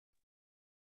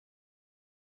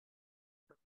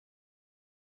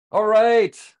All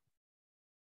right.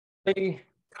 Hey,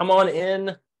 come on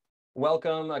in.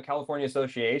 Welcome, California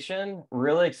Association.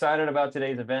 Really excited about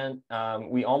today's event.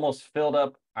 We almost filled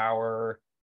up our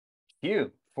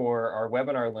queue for our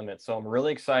webinar limit, so I'm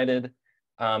really excited.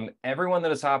 Everyone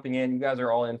that is hopping in, you guys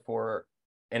are all in for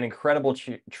an incredible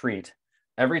treat.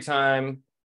 Every time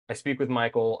I speak with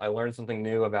Michael, I learn something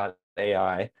new about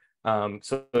AI.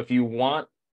 So if you want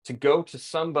to go to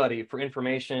somebody for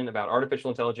information about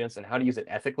artificial intelligence and how to use it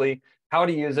ethically, how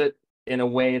to use it in a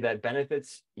way that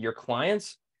benefits your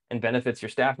clients and benefits your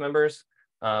staff members,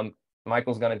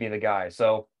 Michael's going to be the guy.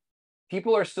 So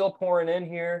people are still pouring in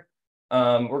here.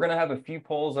 We're going to have a few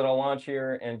polls that I'll launch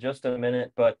here in just a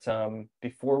minute. But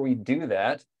before we do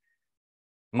that,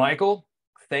 Michael,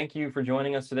 thank you for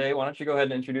joining us today. Why don't you go ahead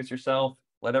and introduce yourself,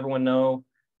 let everyone know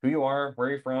who you are,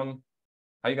 where you're from,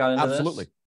 how you got into Absolutely.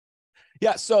 this.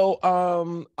 Yeah, so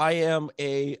I am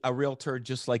a realtor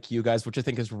just like you guys, which I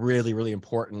think is really, really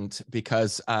important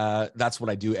because that's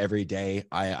what I do every day.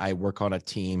 I work on a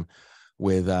team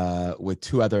with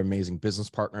two other amazing business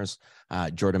partners,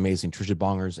 Jordan Amazing, Trisha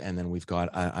Bongers, and then we've got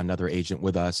another agent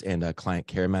with us and a client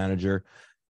care manager.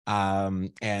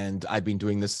 And I've been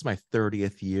doing this is my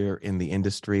 30th year in the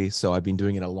industry, so I've been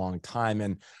doing it a long time,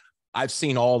 and I've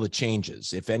seen all the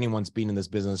changes. If anyone's been in this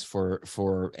business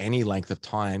for any length of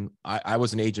time, I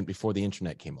was an agent before the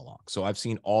internet came along. So I've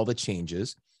seen all the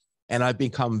changes, and I've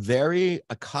become very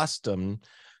accustomed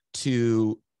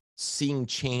to seeing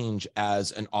change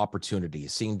as an opportunity,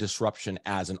 seeing disruption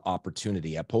as an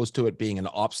opportunity, opposed to it being an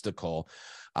obstacle,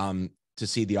 to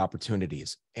see the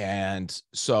opportunities. And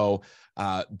so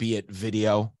be it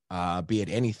video, be it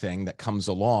anything that comes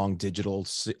along, digital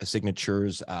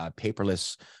signatures,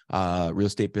 paperless real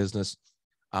estate business,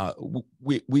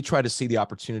 we try to see the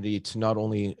opportunity to not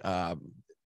only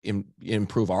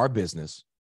improve our business,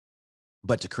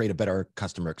 but to create a better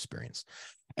customer experience.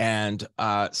 And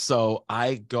so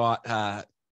I got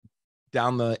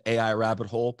down the AI rabbit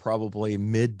hole probably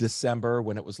mid-December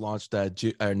when it was launched.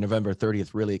 November 30th,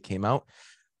 really, it came out.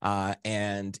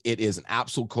 And it is an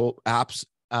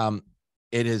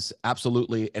it is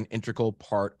absolutely an integral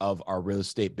part of our real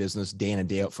estate business day in and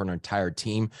day out for our entire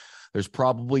team. There's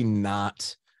probably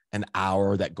not an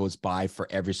hour that goes by for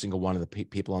every single one of the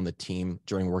people on the team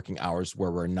during working hours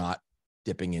where we're not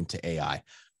dipping into AI.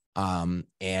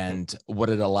 And what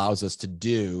it allows us to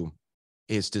do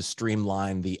is to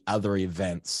streamline the other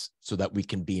events so that we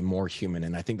can be more human.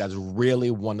 And I think that's really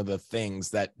one of the things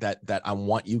that I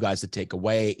want you guys to take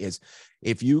away is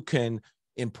if you can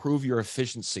improve your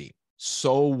efficiency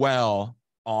so well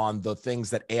on the things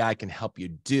that AI can help you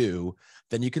do,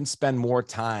 then you can spend more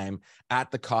time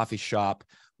at the coffee shop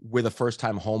with a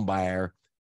first-time home buyer,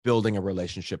 building a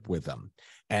relationship with them.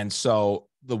 And so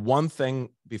the one thing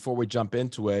before we jump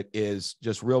into it is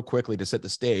just real quickly to set the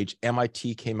stage.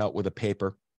 MIT came out with a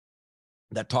paper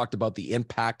that talked about the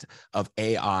impact of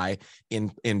AI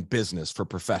in business for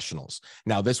professionals.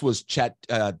 Now, this was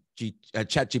ChatGPT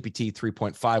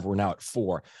 3.5. We're now at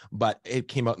 4, but it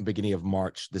came out in the beginning of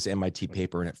March, this MIT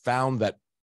paper, and it found that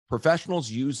professionals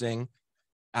using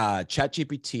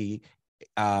ChatGPT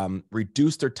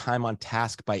reduced their time on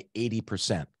task by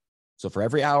 80%. So for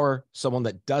every hour, someone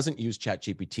that doesn't use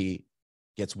ChatGPT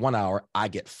gets 1 hour, I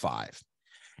get 5.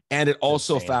 And it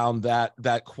also found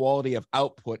that quality of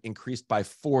output increased by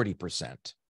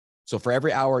 40%. So for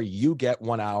every hour you get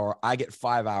 1 hour, I get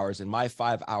 5 hours, and my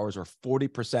 5 hours are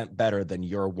 40% better than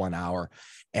your 1 hour.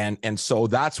 And so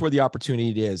that's where the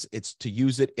opportunity is. It's to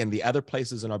use it in the other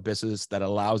places in our business that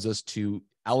allows us to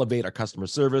elevate our customer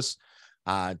service,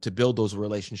 to build those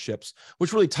relationships,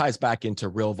 which really ties back into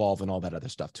Realvolve and all that other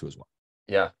stuff too as well.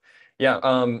 Yeah.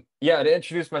 To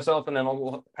introduce myself, and then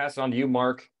we'll pass it on to you,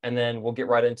 Mark, and then we'll get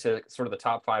right into sort of the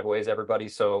top 5 ways, everybody.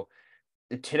 So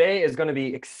today is going to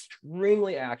be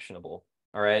extremely actionable.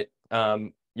 All right.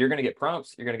 You're going to get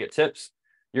prompts, you're going to get tips,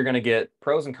 you're going to get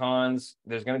pros and cons.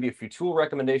 There's going to be a few tool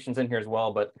recommendations in here as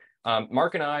well. But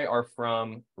Mark and I are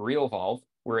from Realvolve.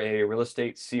 We're a real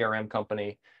estate CRM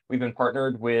company. We've been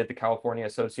partnered with the California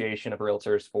Association of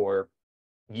Realtors for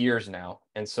years now.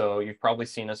 And so you've probably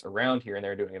seen us around here and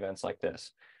there doing events like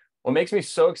this. What makes me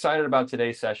so excited about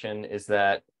today's session is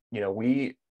that,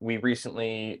 we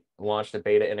recently launched a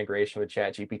beta integration with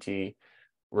ChatGPT.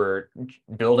 We're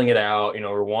building it out,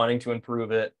 we're wanting to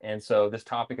improve it. And so this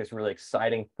topic is really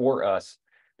exciting for us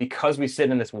because we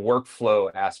sit in this workflow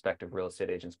aspect of real estate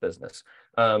agents business.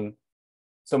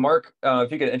 So Mark,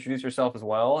 if you could introduce yourself as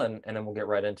well, and then we'll get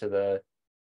right into the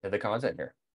content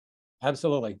here.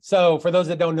 Absolutely. So for those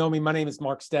that don't know me, my name is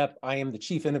Mark Stepp. I am the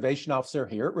Chief Innovation Officer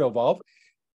here at Realvolve.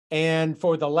 And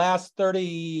for the last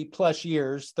 30 plus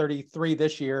years, 33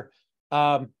 this year,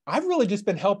 I've really just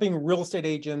been helping real estate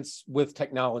agents with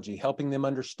technology, helping them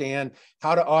understand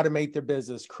how to automate their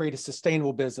business, create a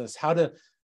sustainable business, how to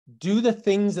do the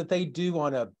things that they do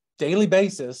on a daily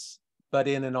basis, but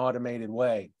in an automated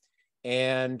way.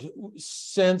 And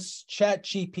since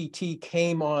ChatGPT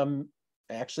came on,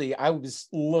 actually, I was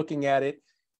looking at it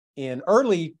in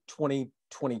early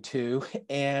 2022,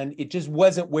 and it just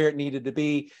wasn't where it needed to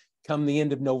be. Come the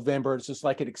end of November, it's just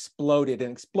like it exploded,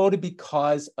 and exploded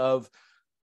because of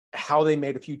how they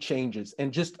made a few changes,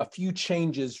 and just a few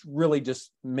changes really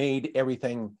just made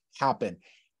everything happen.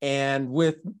 And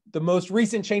with the most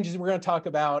recent changes we're going to talk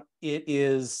about, it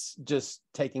is just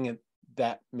taking it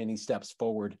that many steps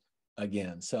forward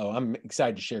again. So I'm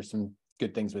excited to share some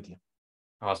good things with you.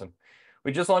 Awesome.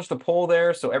 We just launched a poll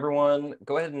there, so everyone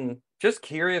go ahead and just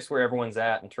curious where everyone's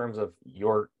at in terms of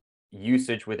your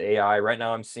usage with AI. Right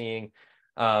now I'm seeing,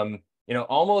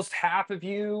 almost half of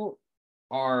you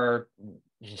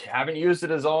haven't used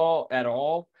it at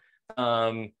all.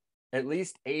 At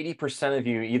least 80% of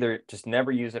you either just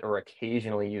never use it or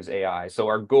occasionally use AI. So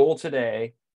our goal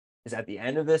today is at the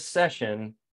end of this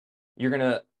session, you're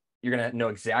gonna know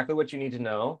exactly what you need to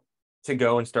know to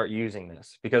go and start using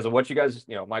this, because of what you guys,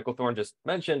 Michael Thorne just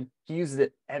mentioned. He uses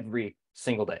it every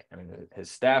single day. I mean,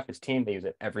 his staff, his team, they use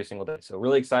it every single day. So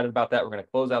really excited about that. We're going to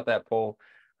close out that poll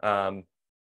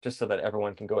just so that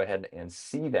everyone can go ahead and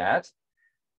see that.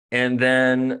 And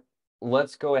then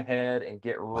let's go ahead and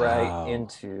get right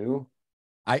into.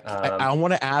 I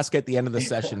want to ask at the end of the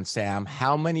session, Sam,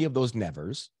 how many of those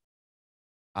nevers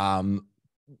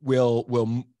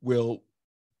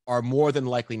are more than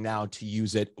likely now to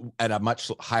use it at a much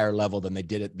higher level than they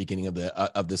did at the beginning of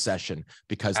the session,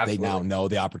 because Absolutely. They now know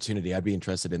the opportunity. I'd be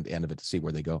interested in the end of it to see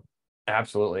where they go.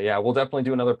 Absolutely. Yeah, we'll definitely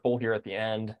do another poll here at the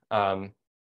end,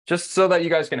 just so that you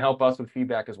guys can help us with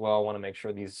feedback as well. I want to make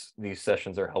sure these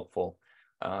sessions are helpful.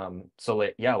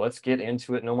 Let's get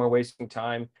into it. No more wasting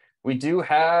time. We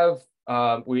have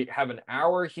an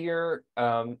hour here.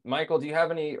 Michael, do you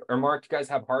have any, or Mark, do you guys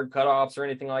have hard cutoffs or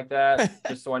anything like that?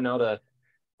 Just so I know to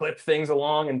clip things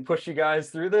along and push you guys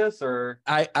through this, or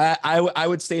I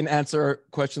would stay and answer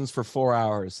questions for 4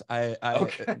 hours.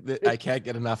 Okay. I can't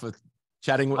get enough of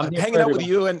chatting, hanging out with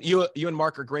you, and you and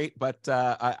Mark are great, but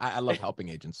I love helping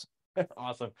agents.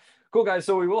 Awesome. Cool, guys.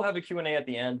 So we will have a Q&A at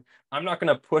the end. I'm not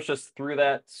going to push us through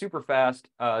that super fast,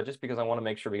 just because I want to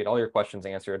make sure we get all your questions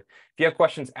answered. If you have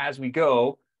questions as we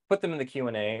go, put them in the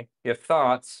Q&A. If you have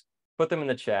thoughts, put them in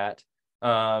the chat.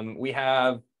 We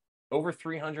have over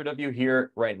 300 of you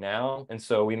here right now, and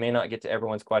so we may not get to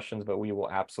everyone's questions, but we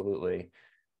will absolutely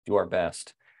do our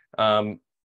best.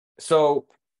 So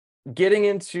getting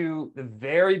into the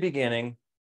very beginning,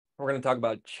 we're going to talk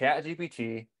about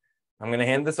ChatGPT. I'm going to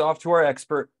hand this off to our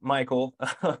expert, Michael,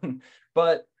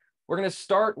 but we're going to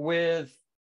start with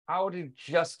how to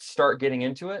just start getting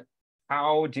into it.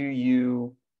 How do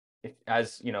you,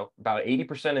 as you know, about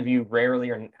 80% of you rarely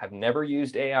or have never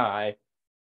used AI.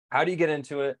 How do you get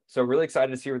into it? So really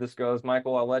excited to see where this goes.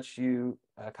 Michael, I'll let you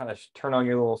kind of turn on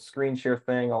your little screen share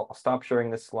thing. I'll stop sharing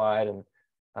this slide, and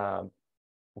we'll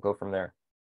go from there.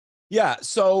 Yeah.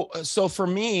 So for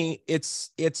me,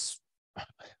 it's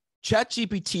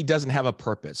ChatGPT doesn't have a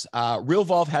purpose.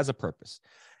 Realvolve has a purpose.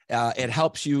 It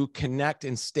helps you connect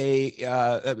and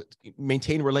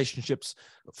maintain relationships.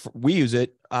 We use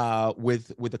it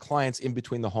with the clients in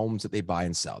between the homes that they buy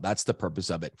and sell. That's the purpose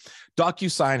of it.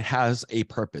 DocuSign has a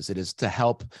purpose. It is to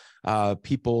help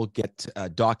people get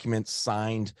documents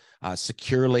signed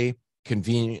securely,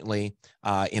 conveniently,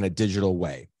 in a digital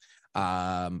way.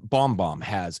 BombBomb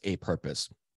has a purpose.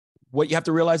 What you have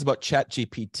to realize about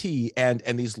ChatGPT and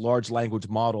these large language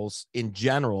models in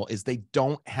general is they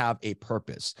don't have a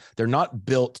purpose. They're not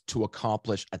built to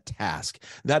accomplish a task.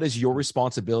 That is your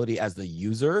responsibility as the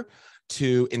user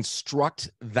to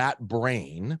instruct that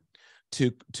brain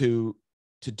to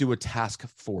do a task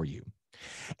for you.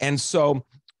 And so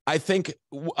I think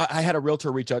I had a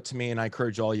realtor reach out to me, and I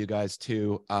encourage all you guys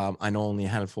to, I know only a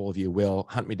handful of you will,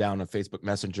 hunt me down on Facebook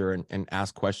Messenger and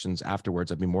ask questions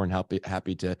afterwards. I'd be more than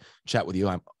happy to chat with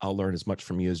you. I'll learn as much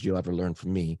from you as you'll ever learn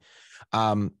from me.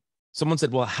 Someone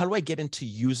said, well, how do I get into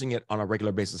using it on a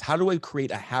regular basis? How do I create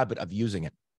a habit of using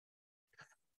it?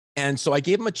 And so I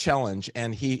gave him a challenge,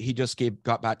 and he just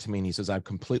got back to me, and he says, I've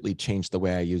completely changed the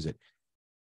way I use it.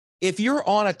 If you're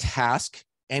on a task,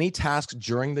 any task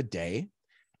during the day,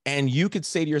 And you could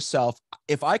say to yourself,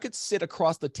 if I could sit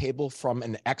across the table from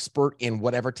an expert in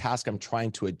whatever task I'm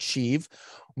trying to achieve,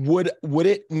 would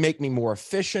it make me more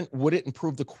efficient? Would it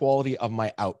improve the quality of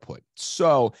my output?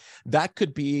 So that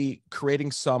could be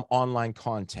creating some online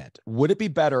content. Would it be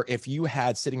better if you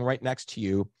had sitting right next to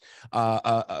you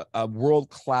a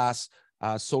world-class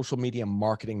social media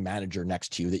marketing manager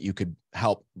next to you that you could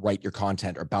help write your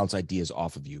content or bounce ideas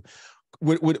off of you?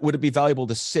 Would it be valuable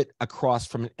to sit across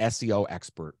from an SEO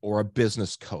expert or a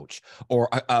business coach or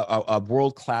a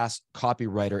world-class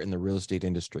copywriter in the real estate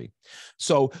industry?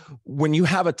 So when you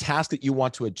have a task that you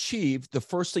want to achieve, the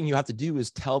first thing you have to do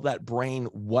is tell that brain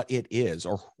what it is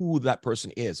or who that person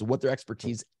is, what their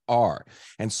expertise are.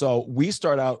 And so we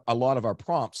start out a lot of our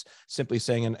prompts simply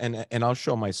saying, and I'll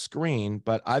show my screen,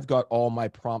 but I've got all my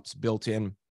prompts built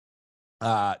in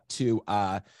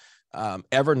to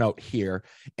Evernote here.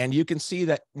 And you can see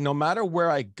that no matter where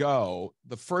I go,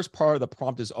 the first part of the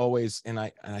prompt is always, and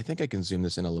I think I can zoom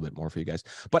this in a little bit more for you guys,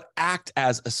 but act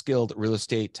as a skilled real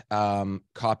estate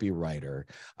copywriter.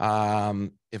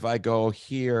 If I go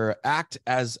here, act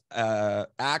as a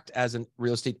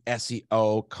real estate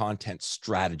SEO content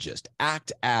strategist,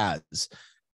 act as.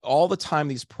 All the time,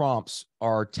 these prompts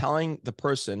are telling the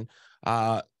person,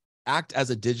 act as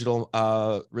a digital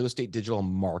real estate digital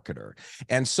marketer.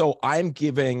 And so I'm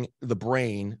giving the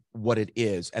brain what it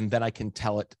is, and then I can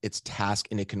tell it its task,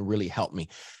 and it can really help me.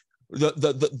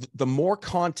 The more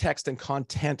context and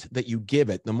content that you give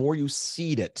it, the more you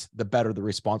seed it, the better the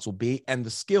response will be, and the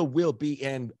skill will be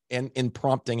in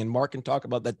prompting. And Mark can talk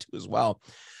about that too as well.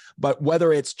 But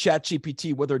whether it's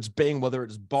ChatGPT, whether it's Bing, whether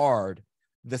it's Bard,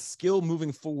 the skill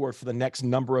moving forward for the next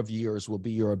number of years will be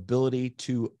your ability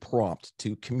to prompt,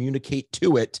 to communicate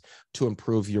to it, to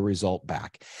improve your result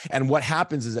back. And what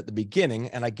happens is at the beginning,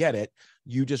 and I get it,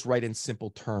 you just write in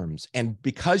simple terms. And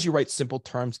because you write simple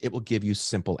terms, it will give you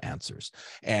simple answers.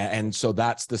 And so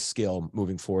that's the skill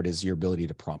moving forward, is your ability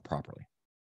to prompt properly.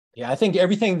 Yeah, I think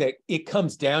everything that it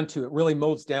comes down to, it really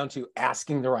molds down to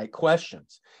asking the right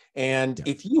questions. And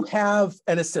if you have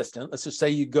an assistant, let's just say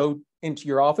you go into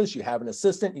your office, you have an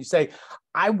assistant, you say,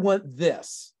 I want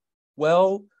this.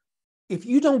 Well, if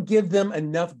you don't give them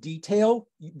enough detail,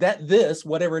 that this,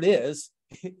 whatever it is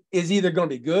either going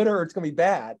to be good or it's going to be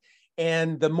bad.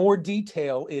 And the more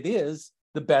detail it is,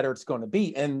 the better it's going to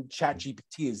be. And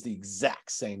ChatGPT is the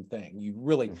exact same thing. You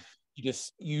really,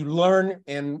 you learn,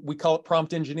 and we call it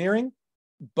prompt engineering,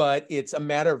 but it's a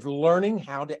matter of learning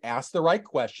how to ask the right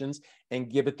questions and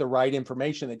give it the right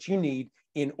information that you need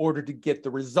in order to get the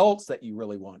results that you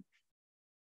really want.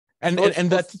 And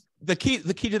that's the key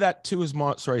to that too is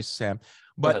more, sorry, Sam,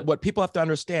 but what people have to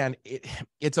understand,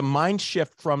 it's a mind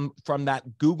shift from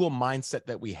that Google mindset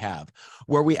that we have,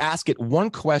 where we ask it one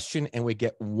question and we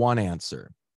get one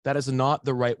answer. That is not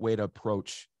the right way to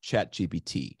approach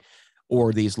ChatGPT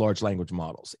or these large language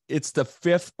models. It's the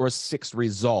fifth or sixth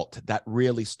result that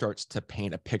really starts to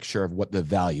paint a picture of what the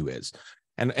value is.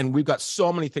 And we've got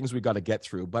so many things we've got to get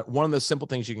through, but one of the simple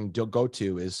things you can go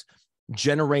to is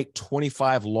generate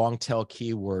 25 long tail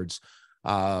keywords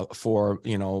for,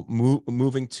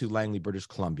 moving to Langley, British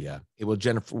Columbia. It will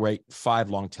generate 5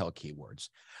 long tail keywords.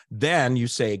 Then you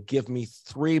say, give me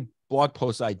 3 blog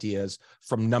post ideas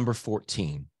from number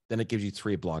 14. Then it gives you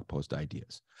 3 blog post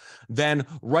ideas. Then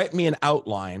write me an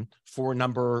outline for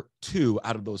number 2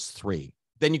 out of those 3.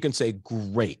 Then you can say,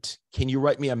 great. Can you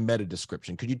write me a meta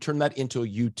description? Could you turn that into a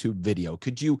YouTube video?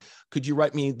 Could you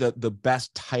write me the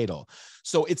best title?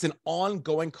 So it's an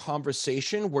ongoing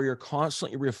conversation where you're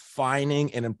constantly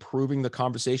refining and improving the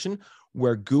conversation,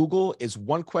 where Google is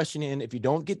one question in. If you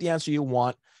don't get the answer you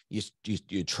want,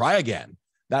 you try again.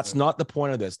 That's not the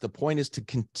point of this. The point is to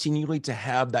continually to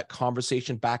have that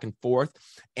conversation back and forth.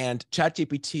 And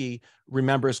ChatGPT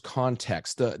remembers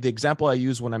context. The example I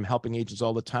use when I'm helping agents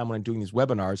all the time when I'm doing these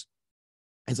webinars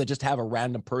is I just have a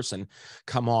random person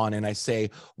come on and I say,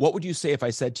 what would you say if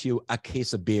I said to you, a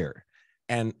case of beer?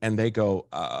 And they go,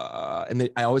 I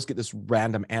always get this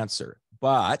random answer.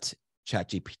 But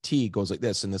ChatGPT goes like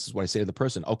this, and this is what I say to the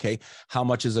person. Okay, how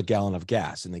much is a gallon of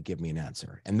gas? And they give me an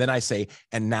answer. And then I say,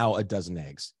 and now a dozen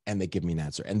eggs, and they give me an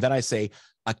answer. And then I say,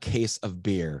 a case of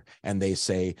beer, and they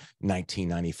say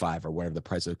 $19.95 or whatever the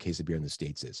price of a case of beer in the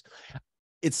States is.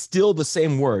 It's still the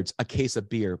same words, a case of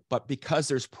beer, but because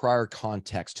there's prior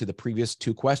context to the previous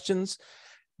 2 questions,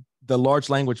 the large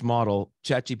language model,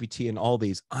 ChatGPT, and all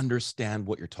these understand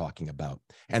what you're talking about.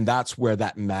 And that's where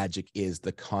that magic is,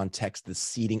 the context, the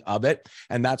seeding of it.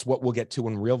 And that's what we'll get to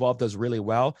when Realvolve does really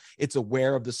well. It's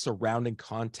aware of the surrounding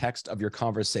context of your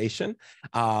conversation.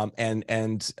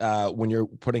 And when you're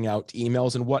putting out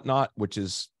emails and whatnot, which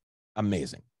is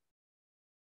amazing.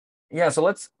 Yeah, so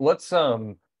let's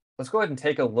go ahead and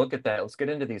take a look at that. Let's get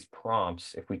into these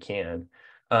prompts if we can.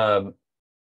 Um,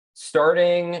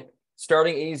 starting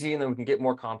easy, and then we can get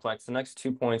more complex. The next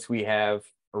 2 points we have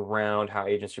around how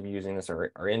agents should be using this are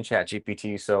in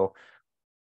ChatGPT. So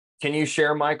can you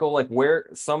share, Michael, like where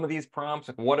some of these prompts,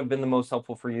 like what have been the most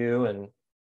helpful for you, and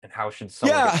how should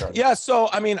someone get Yeah, started? yeah. So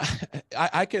I mean,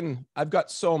 I've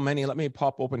got so many. Let me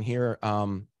pop open here,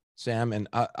 Sam, and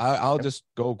I'll Yep. just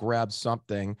go grab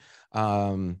something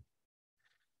in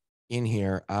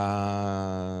here.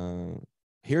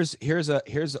 Here's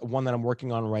one that I'm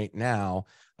working on right now,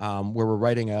 where we're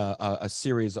writing a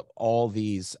series of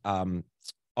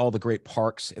all the great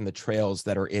parks and the trails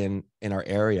that are in our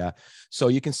area. So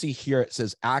you can see here it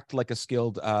says act like a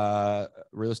skilled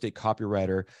real estate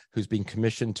copywriter who's being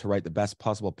commissioned to write the best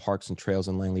possible parks and trails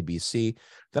in Langley, BC.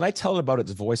 Then I tell it about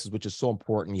its voices, which is so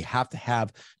important. You have to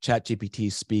have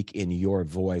ChatGPT speak in your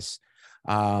voice.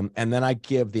 And then I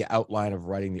give the outline of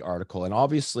writing the article. And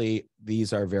obviously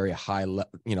these are very high,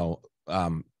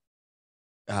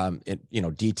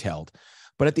 detailed.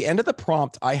 But at the end of the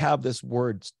prompt, I have this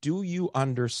words, do you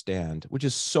understand, which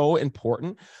is so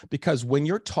important because when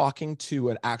you're talking to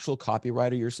an actual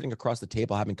copywriter, you're sitting across the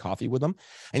table having coffee with them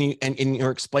and you're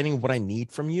explaining what I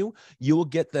need from you, you will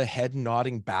get the head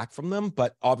nodding back from them.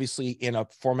 But obviously in a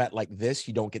format like this,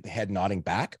 you don't get the head nodding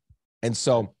back. And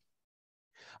so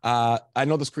I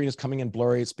know the screen is coming in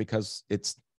blurry. It's because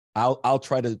I'll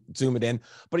try to zoom it in,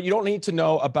 but you don't need to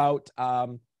know about,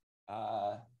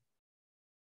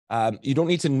 you don't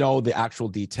need to know the actual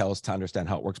details to understand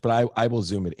how it works, but I will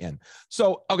zoom it in.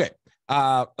 So, okay,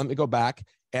 let me go back.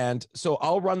 And so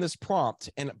I'll run this prompt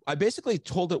and I basically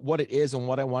told it what it is and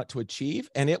what I want to achieve.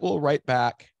 And it will write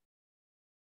back.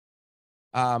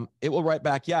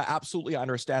 Yeah, absolutely. I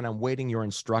understand. I'm waiting your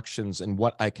instructions and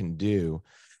what I can do.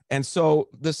 And so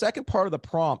the second part of the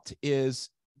prompt is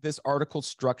this article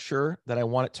structure that I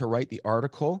want it to write the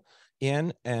article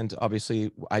in. And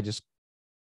obviously I just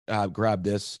grab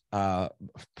this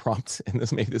prompt, and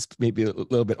this may be a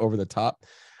little bit over the top.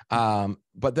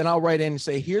 But then I'll write in and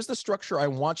say, here's the structure I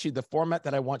want you, the format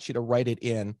that I want you to write it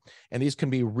in. And these can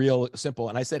be real simple.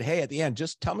 And I said, hey, at the end,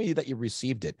 just tell me that you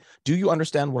received it. Do you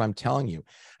understand what I'm telling you?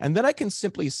 And then I can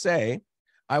simply say,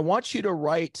 I want you to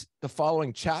write the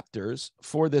following chapters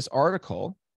for this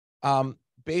article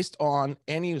based on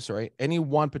any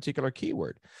one particular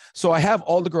keyword. So I have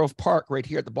Aldergrove Park right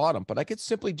here at the bottom, but I could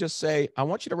simply just say, I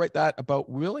want you to write that about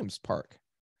Williams Park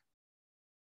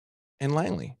in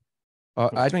Langley.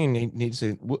 I don't even need to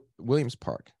say Williams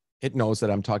Park. It knows that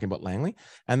I'm talking about Langley.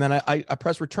 And then I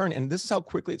press return, and this is how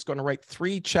quickly it's going to write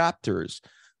 3 chapters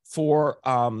for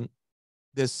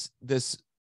this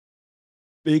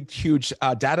big, huge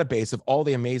database of all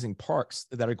the amazing parks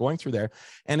that are going through there.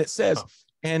 And it says,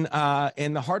 in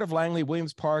the heart of Langley,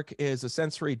 Williams Park is a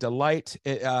sensory delight.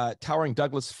 Towering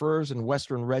Douglas firs and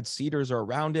western red cedars are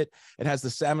around it. It has the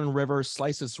Salmon River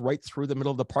slices right through the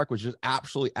middle of the park, which is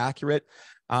absolutely accurate.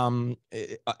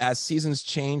 As seasons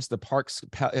change, the park's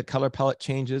color palette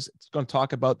changes. It's going to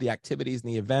talk about the activities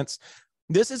and the events.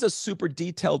 This is a super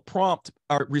detailed prompt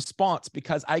or response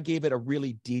because I gave it a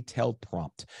really detailed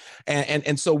prompt.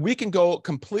 And so we can go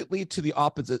completely to the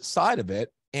opposite side of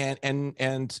it.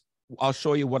 And I'll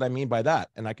show you what I mean by that.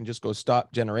 And I can just go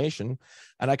stop generation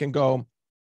and I can go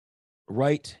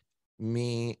write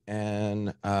me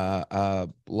an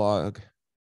blog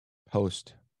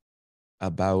post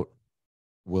about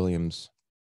Williams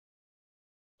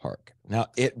Park. Now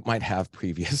it might have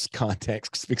previous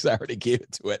context because I already gave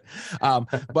it to it,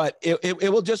 but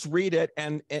it will just read it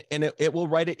and it will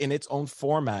write it in its own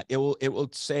format. It will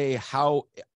say how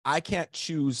I can't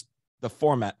choose the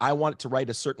format. I want it to write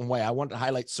a certain way. I want to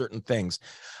highlight certain things,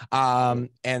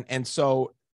 and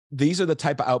so these are the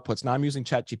type of outputs. Now I'm using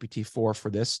ChatGPT 4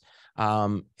 for this,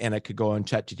 and I could go on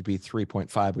ChatGPT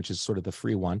 3.5, which is sort of the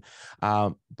free one,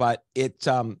 but it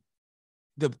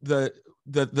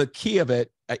the key of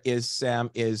it is,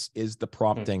 Sam, is the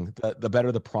prompting. The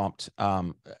better the prompt,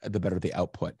 the better the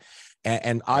output.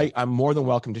 And I'm more than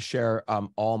welcome to share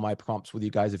all my prompts with you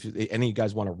guys. If any of you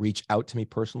guys want to reach out to me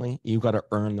personally, you got to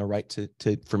earn the right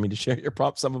for me to share your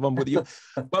prompts, some of them with you.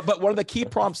 but one of the key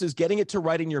prompts is getting it to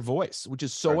write in your voice, which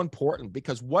is so important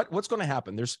because what's going to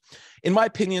happen? In my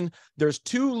opinion, there's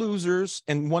 2 losers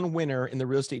and 1 winner in the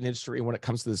real estate industry when it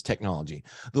comes to this technology.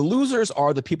 The losers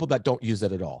are the people that don't use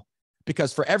it at all.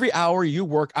 Because for every hour you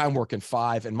work, I'm working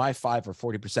 5, and my 5 are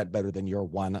 40% better than your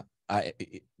 1. I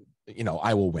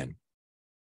will win.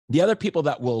 The other people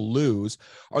that will lose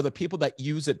are the people that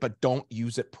use it but don't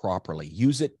use it properly.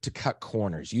 Use it to cut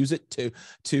corners. Use it to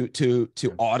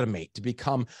automate, to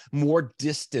become more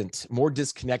distant, more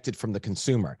disconnected from the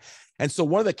consumer. And so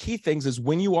one of the key things is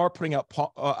when you are putting out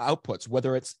outputs,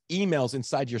 whether it's emails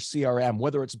inside your CRM,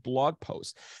 whether it's blog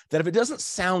posts, that if it doesn't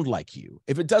sound like you,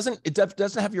 if it doesn't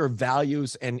have your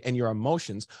values and your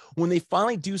emotions, when they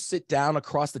finally do sit down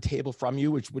across the table from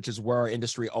you, which is where our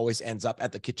industry always ends up,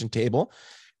 at the kitchen table,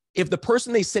 if the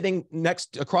person they're sitting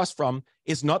across from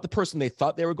is not the person they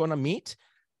thought they were going to meet,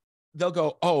 they'll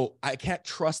go, oh, I can't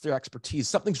trust their expertise.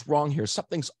 Something's wrong here.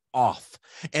 Something's off.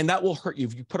 And that will hurt you.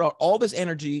 If you put out all this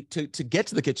energy to get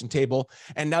to the kitchen table,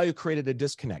 and now you've created a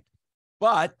disconnect.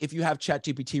 But if you have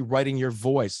ChatGPT writing your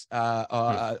voice,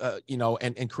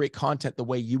 and create content the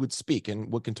way you would speak,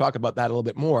 and we can talk about that a little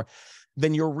bit more,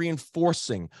 then you're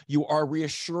reinforcing, you are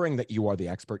reassuring that you are the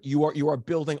expert. You are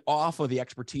building off of the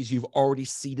expertise you've already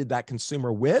seeded that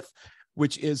consumer with,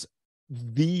 which is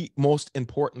the most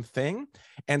important thing.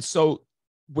 And so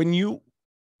when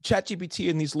ChatGPT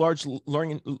and these large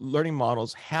learning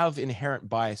models have inherent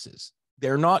biases,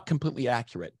 they're not completely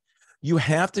accurate. You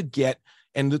have to get,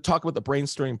 and to talk about the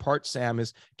brainstorming part, Sam,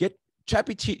 is get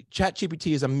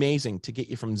ChatGPT is amazing to get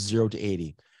you from 0 to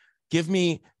 80. Give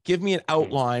me an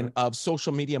outline of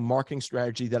social media marketing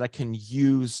strategy that I can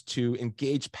use to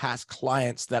engage past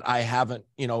clients that I haven't,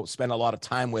 spent a lot of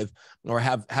time with, or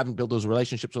haven't built those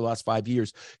relationships for the last 5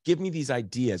 years. Give me these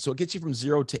ideas. So it gets you from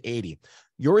 0 to 80.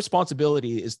 Your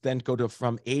responsibility is then go to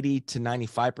from 80 to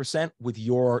 95% with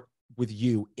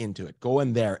you into it. Go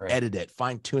in there, right. Edit it,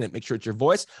 fine tune it, make sure it's your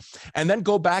voice, and then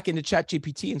go back into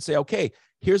ChatGPT and say, okay,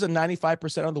 here's a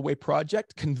 95% of the way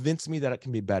project. Convince me that it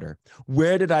can be better.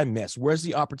 Where did I miss? Where's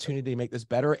the opportunity to make this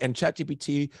better? And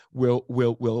ChatGPT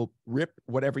will rip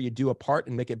whatever you do apart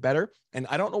and make it better. And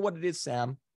I don't know what it is,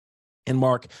 Sam and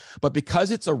Mark, but because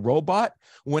it's a robot,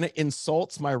 when it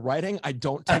insults my writing, I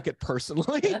don't take it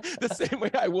personally the same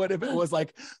way I would if it was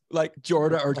like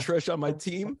Jordan or Trish on my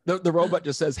team. The robot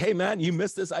just says, hey man, you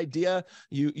missed this idea.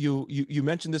 You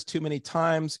mentioned this too many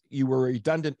times. You were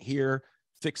redundant here.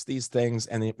 Fix these things,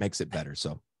 and it makes it better.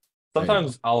 So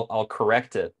sometimes I'll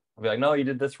correct it. I'll be like, no, you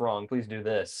did this wrong. Please do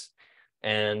this.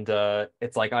 And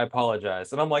it's like, I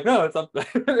apologize. And I'm like, no, it's up.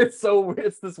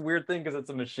 It's this weird thing because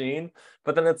it's a machine.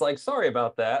 But then it's like, sorry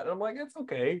about that. And I'm like, it's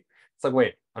okay. It's like,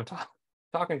 wait, I'm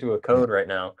talking to a code right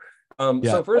now.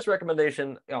 So first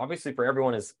recommendation, obviously for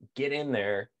everyone, is get in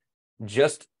there,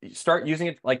 just start using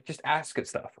it, like just ask it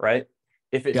stuff, right?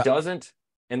 If it doesn't,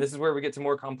 and this is where we get to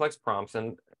more complex prompts,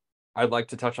 and I'd like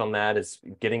to touch on that, is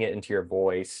getting it into your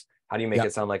voice. How do you make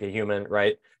it sound like a human,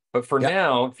 right? But for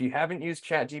now, if you haven't used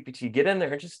ChatGPT, get in there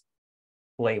and just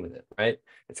play with it, right?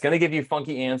 It's going to give you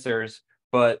funky answers,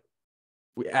 but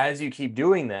as you keep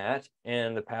doing that,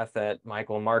 and the path that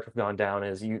Michael and Mark have gone down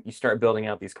is you start building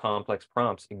out these complex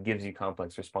prompts, it gives you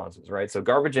complex responses, right? So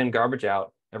garbage in, garbage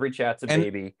out. Every chat's a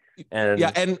baby. And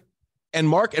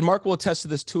Mark will attest to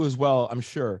this too as well, I'm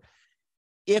sure.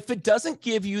 If it doesn't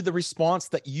give you the response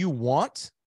that you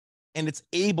want, and it's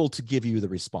able to give you the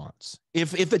response,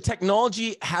 if the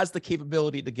technology has the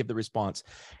capability to give the response,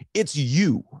 it's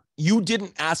you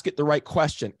didn't ask it the right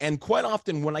question. And quite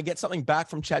often when I get something back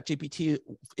from ChatGPT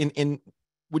in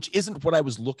which isn't what I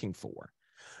was looking for,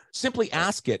 simply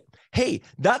ask it, hey,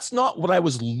 that's not what I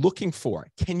was looking for.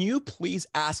 Can you please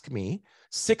ask me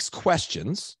 6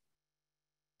 questions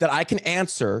that I can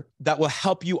answer that will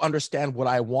help you understand what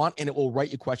I want, and it will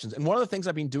write you questions. And one of the things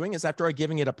I've been doing is, after I give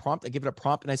it a prompt,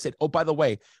 and I said, oh, by the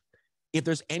way, if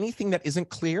there's anything that isn't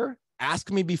clear,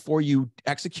 ask me before you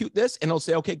execute this. And it'll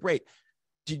say, okay, great.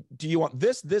 Do you want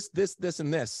this,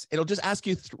 and this? It'll just ask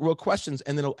you real questions,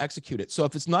 and then it'll execute it. So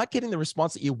if it's not getting the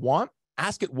response that you want,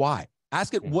 ask it why.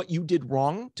 Ask it what you did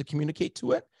wrong to communicate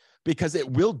to it, because it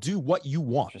will do what you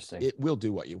want. It will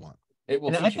do what you want.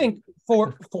 And I think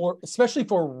for especially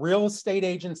for real estate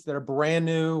agents that are brand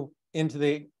new into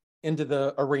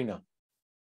the arena,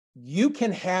 you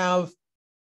can have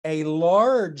a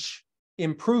large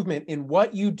improvement in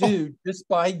what you do just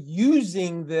by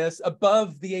using this,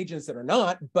 above the agents that are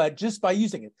not, but just by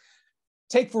using it.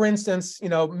 Take, for instance,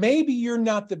 maybe you're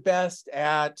not the best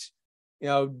at,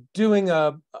 doing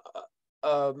an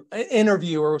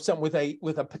interview or something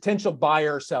with a potential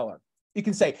buyer or seller. You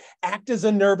can say, act as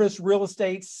a nervous real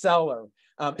estate seller.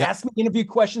 Ask me interview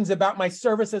questions about my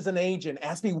service as an agent.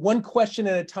 Ask me one question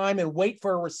at a time and wait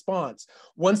for a response.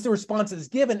 Once the response is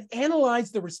given,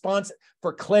 analyze the response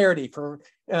for clarity, for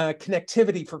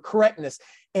connectivity, for correctness,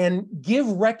 and give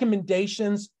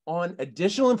recommendations on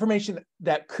additional information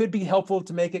that could be helpful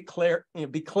to make it clear,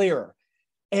 be clearer.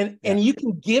 And you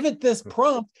can give it this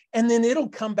prompt, and then it'll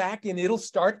come back and it'll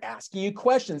start asking you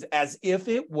questions as if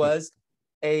it was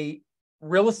a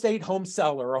real estate home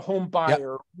seller, a home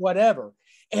buyer, whatever.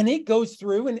 And it goes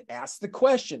through and asks the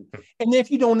question. And if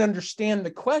you don't understand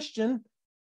the question,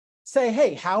 say,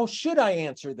 hey, how should I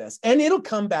answer this? And it'll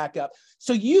come back up.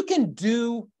 So you can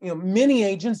do, many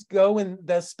agents go and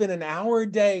they'll spend an hour a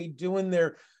day doing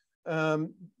their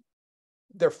phone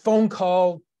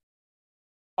call,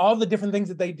 all the different things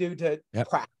that they do to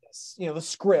practice, the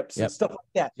scripts and stuff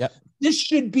like that. This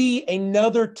should be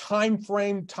another time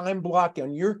frame, time block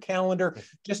on your calendar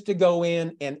just to go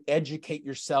in and educate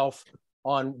yourself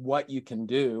on what you can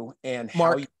do and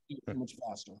how you can do it much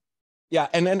faster. Yeah,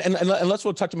 and let's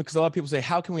talk to me, because a lot of people say,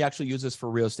 how can we actually use this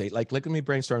for real estate? Like, look at me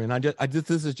brainstorming. And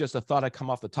this is just a thought that come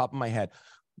off the top of my head.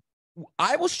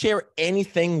 I will share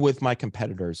anything with my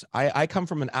competitors. I come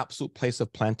from an absolute place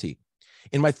of plenty.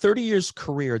 In my 30 years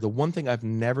career, the one thing I've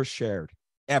never shared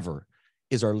ever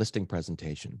is our listing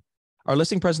presentation. Our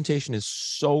listing presentation is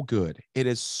so good. It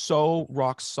is so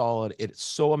rock solid. It's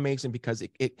so amazing because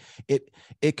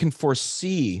it can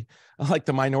foresee, like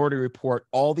the Minority Report,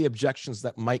 all the objections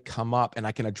that might come up, and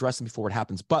I can address them before it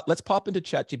happens. But let's pop into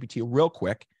ChatGPT real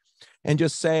quick and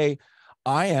just say,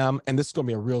 I am, and this is going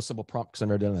to be a real simple prompt because I've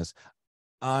never done this.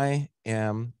 I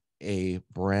am a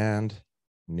brand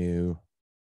new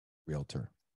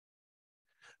realtor.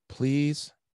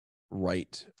 Please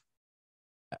write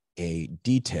a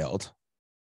detailed,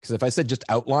 because if I said just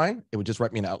outline, it would just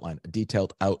write me an outline, a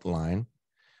detailed outline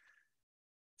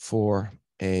for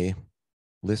a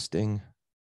listing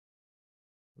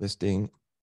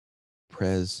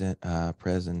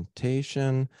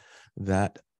presentation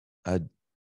that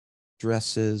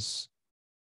addresses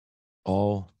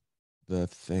all the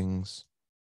things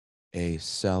a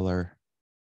seller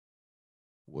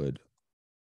would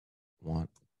want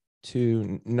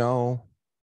to know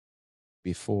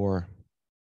before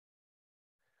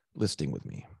listing with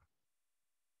me.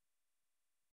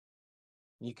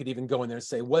 You could even go in there and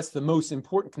say, what's the most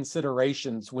important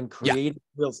considerations when creating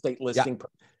real estate listing?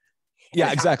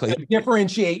 Yeah, exactly.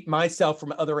 Differentiate myself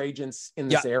from other agents in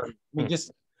this area. I mean,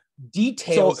 just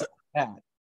details of that.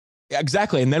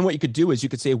 Exactly. And then what you could do is you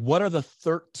could say, what are the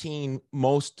 13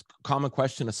 most common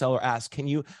questions a seller asks?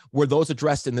 Were those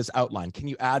addressed in this outline? Can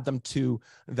you add them to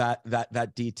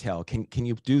that detail? Can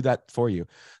you do that for you?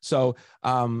 So,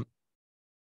 I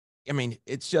mean,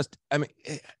 it's just,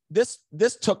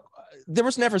 there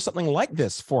was never something like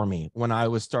this for me when I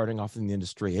was starting off in the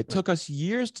industry. It took us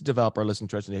years to develop our listing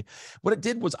strategy. What it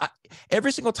did was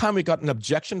every single time we got an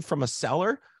objection from a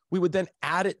seller, we would then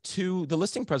add it to the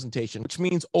listing presentation, which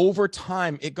means over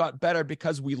time it got better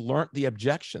because we learned the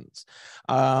objections.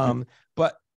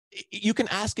 But you can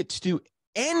ask it to do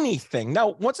anything.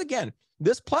 Now, once again,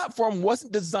 this platform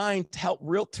wasn't designed to help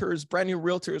realtors, brand new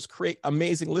realtors, create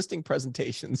amazing listing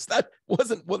presentations. That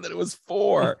wasn't what it was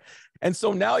for. And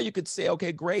so now you could say,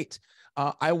 okay, great.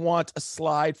 I want a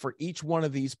slide for each one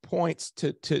of these points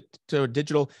to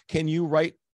digital. Can you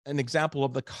write an example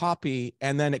of the copy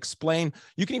and then explain?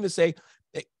 You can even say,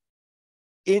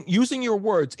 in using your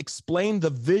words, explain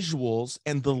the visuals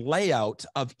and the layout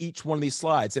of each one of these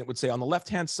slides. And it would say, on the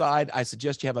left-hand side, I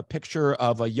suggest you have a picture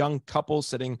of a young couple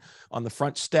sitting on the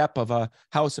front step of a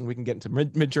house, and we can get into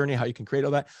MidJourney, how you can create all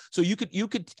that. So you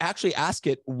could actually ask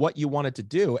it what you wanted to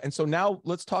do. And so now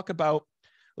let's talk about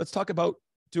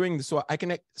doing this. So I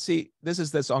can see, this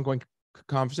is this ongoing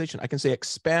conversation. I can say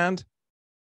expand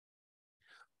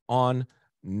on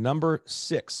number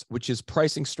 6, which is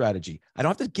pricing strategy. I don't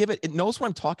have to give it, it knows what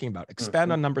I'm talking about.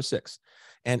 Expand on number 6.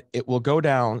 And it will go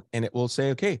down and it will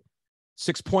say, okay,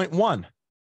 6.1,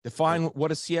 define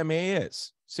what a CMA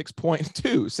is.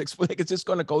 6.2, like it's just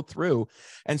going to go through.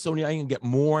 And so now you can get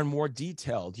more and more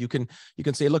detailed. You can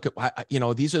say, look,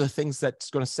 these are the things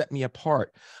that's going to set me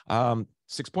apart.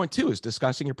 6.2 is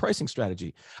discussing your pricing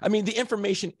strategy. I mean, the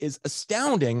information is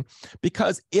astounding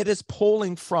because it is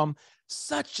pulling from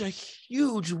such a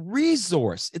huge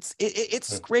resource.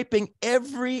 It's scraping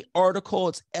every article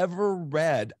it's ever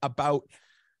read about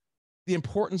the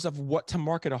importance of what to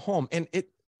market a home. And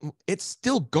it's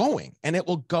still going, and it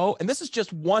will go. And this is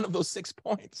just one of those 6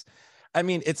 points. I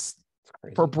mean, it's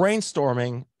for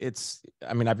brainstorming.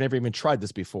 I've never even tried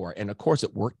this before. And of course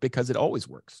it worked because it always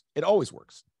works. It always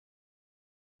works.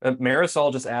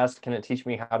 Marisol just asked, can it teach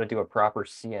me how to do a proper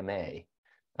CMA?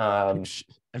 I'm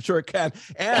sure it can.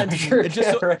 And so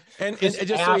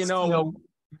you know,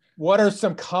 what are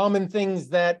some common things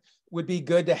that would be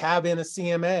good to have in a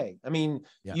CMA? I mean,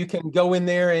 you can go in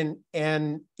there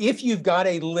and if you've got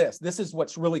a list, this is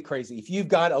what's really crazy. If you've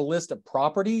got a list of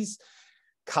properties,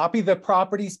 copy the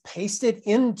properties, paste it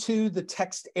into the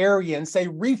text area and say,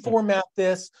 reformat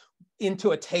this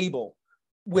into a table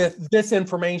with this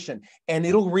information. And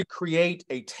it'll recreate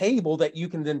a table that you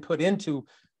can then put into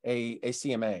a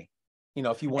CMA. You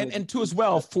know, if you want and too as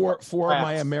well for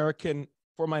my American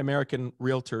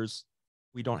realtors,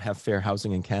 we don't have fair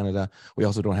housing in Canada. We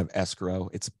also don't have escrow.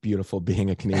 It's beautiful being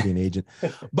a Canadian agent.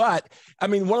 But I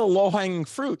mean, one of the low-hanging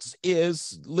fruits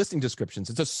is listing descriptions.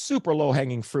 It's a super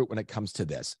low-hanging fruit when it comes to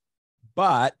this.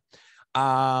 But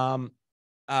sorry,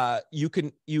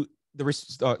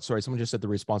 someone just said the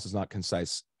response is not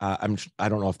concise. I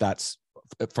don't know if that's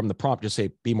from the prompt. Just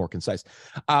say be more concise.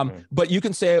 But you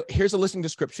can say, here's a listing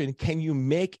description. Can you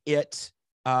make it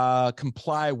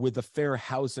comply with the fair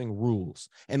housing rules?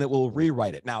 And it will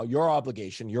rewrite it. Now, your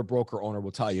obligation, your broker owner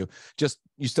will tell you,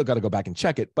 you still got to go back and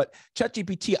check it. But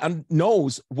ChatGPT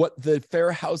knows what the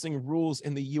fair housing rules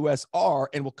in the US are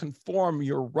and will conform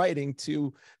your writing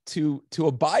to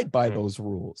abide by those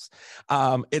rules.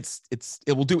 It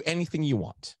will do anything you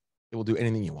want. It will do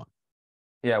anything you want.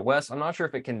 Yeah, Wes, I'm not sure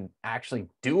if it can actually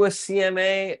do a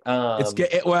CMA.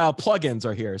 Well, plugins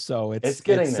are here, so it's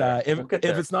getting there.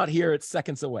 If it's not here, it's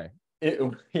seconds away.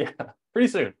 Yeah, pretty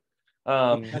soon.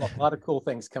 Got a lot of cool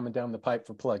things coming down the pipe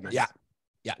for plugins. Yeah.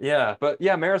 But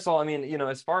yeah, Marisol, I mean,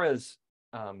 as far as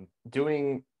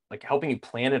doing, like, helping you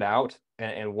plan it out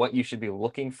and what you should be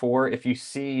looking for if you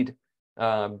seed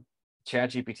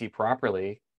ChatGPT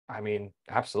properly, I mean,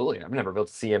 absolutely. I've never built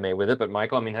a CMA with it, but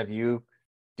Michael, I mean,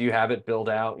 do you have it build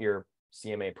out your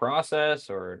CMA process?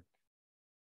 Or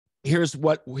here's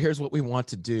what we want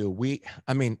to do.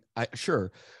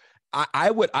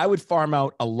 I would farm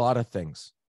out a lot of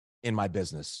things in my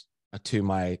business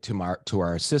to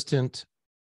our assistant.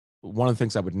 One of the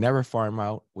things I would never farm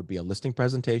out would be a listing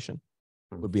presentation,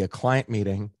 would be a client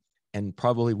meeting, and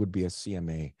probably would be a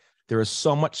CMA. There is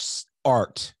so much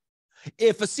art.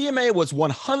 If a CMA was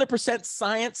 100%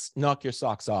 science, knock your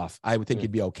socks off. I would think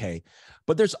you'd be okay.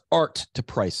 But there's art to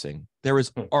pricing. There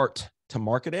is art to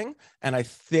marketing. And I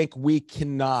think we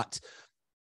cannot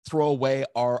throw away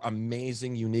our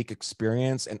amazing, unique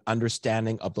experience and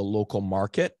understanding of the local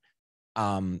market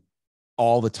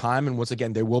all the time. And once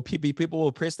again, there will be people who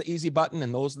will press the easy button,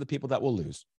 and those are the people that will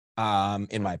lose,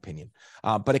 in my opinion.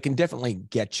 But it can definitely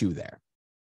get you there.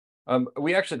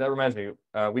 That reminds me,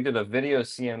 we did a video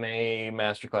CMA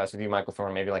masterclass with you, Michael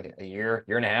Thorne, maybe like a year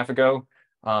and a half ago.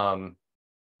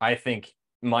 I think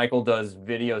Michael does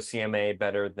video CMA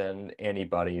better than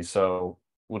anybody. So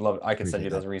I can send you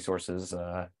those resources,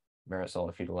 Marisol,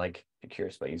 if you're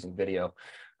curious about using video.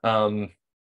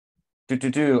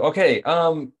 Okay.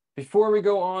 Before we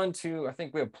go on to, I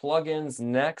think we have plugins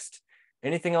next.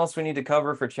 Anything else we need to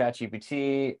cover for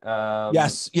ChatGPT?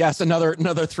 Yes.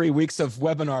 Another 3 weeks of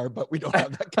webinar, but we don't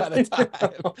have that kind of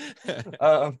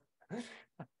time.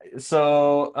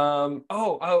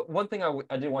 One thing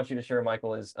I did want you to share,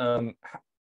 Michael, is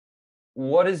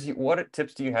what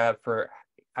tips do you have for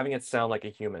having it sound like a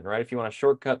human, right? If you want to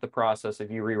shortcut the process of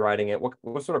you rewriting it,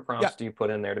 what sort of prompts do you put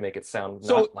in there to make it sound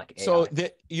not like AI? So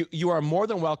you are more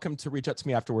than welcome to reach out to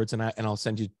me afterwards, and I'll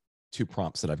send you 2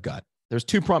 prompts that I've got. There's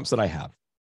 2 prompts that I have.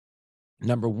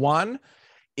 Number 1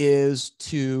 is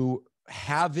to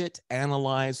have it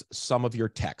analyze some of your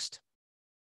text.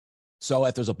 So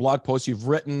if there's a blog post you've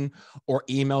written or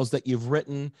emails that you've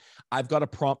written, I've got a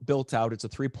prompt built out. It's a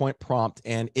 3-point prompt,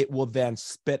 and it will then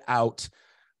spit out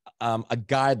a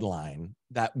guideline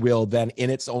that will then, in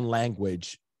its own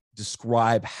language,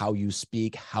 describe how you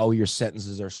speak, how your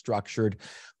sentences are structured,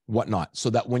 whatnot, so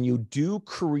that when you do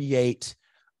create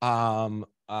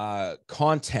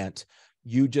content,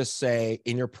 you just say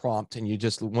in your prompt, and you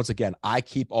just, once again, I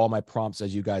keep all my prompts,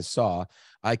 as you guys saw,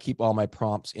 I keep all my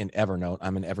prompts in Evernote.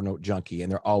 I'm an Evernote junkie,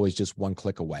 and they're always just 1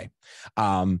 click away.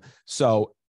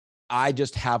 So I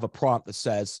just have a prompt that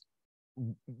says,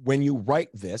 when you write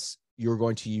this, you're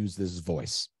going to use this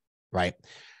voice, right?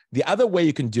 The other way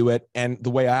you can do it, and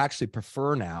the way I actually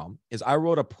prefer now, is I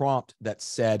wrote a prompt that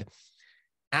said,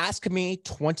 ask me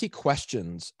 20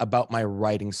 questions about my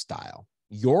writing style.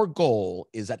 Your goal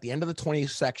is at the end of the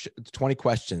 20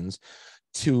 questions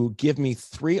to give me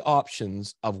 3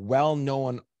 options of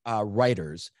well-known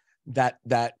writers that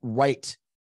write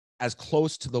as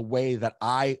close to the way that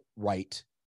I write,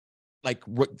 like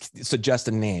suggest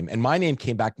a name. And my name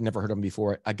came back, never heard of him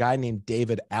before, a guy named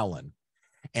David Allen.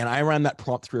 And I ran that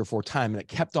prompt 3 or 4 times, and it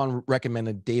kept on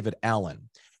recommending David Allen.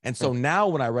 And so now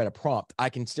when I write a prompt, I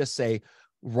can just say,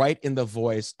 write in the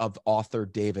voice of author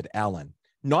David Allen.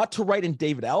 Not to write in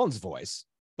David Allen's voice,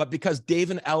 But because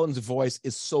David Allen's voice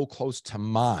is so close to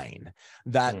mine,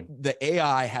 that the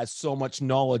AI has so much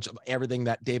knowledge of everything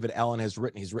that David Allen has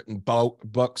written. He's written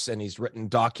books and he's written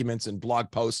documents and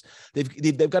blog posts.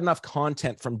 They've got enough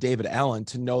content from David Allen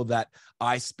to know that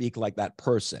I speak like that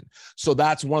person. So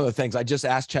that's one of the things. I just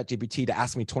asked ChatGPT to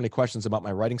ask me 20 questions about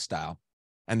my writing style,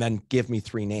 and then give me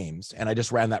 3 names. And I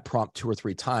just ran that prompt 2 or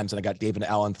 3 times, and I got David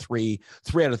Allen three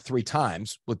out of 3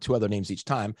 times with 2 other names each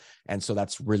time. And so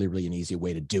that's really, really an easy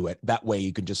way to do it. That way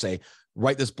you can just say,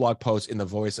 write this blog post in the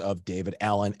voice of David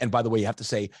Allen. And by the way, you have to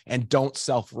say, and don't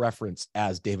self-reference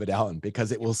as David Allen,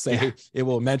 because it will say, it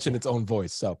will mention its own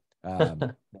voice. So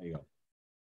there you go.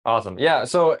 Awesome. Yeah.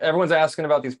 So everyone's asking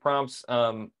about these prompts.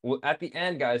 At the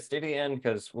end, guys, stay to the end,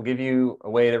 because we'll give you a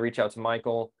way to reach out to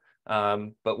Michael.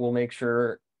 But we'll make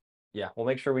sure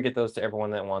we get those to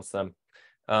everyone that wants them.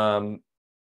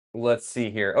 Let's see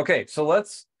here. Okay, so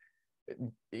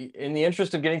in the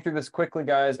interest of getting through this quickly,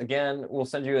 guys, again, we'll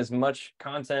send you as much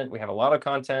content. We have a lot of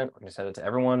content. We're gonna send it to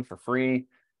everyone for free.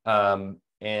 And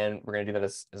we're gonna do that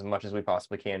as much as we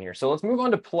possibly can here. So let's move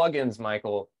on to plugins,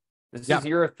 Michael. This is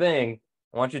your thing.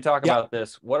 I want you to talk about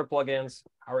this. What are plugins?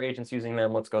 How are agents using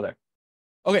them? Let's go there.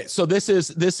 Okay, so this is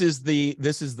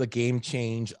the game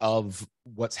change of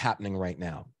what's happening right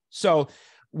now. So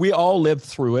we all lived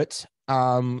through it.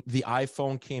 The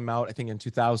iPhone came out, I think, in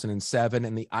 2007,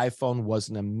 and the iPhone was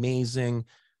an amazing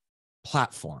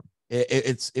platform.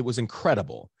 It was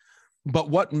incredible.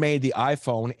 But what made the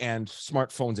iPhone and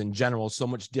smartphones in general so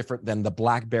much different than the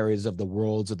BlackBerries of the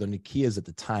worlds or the Nokias at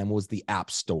the time was the App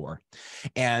Store.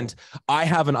 And I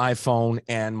have an iPhone,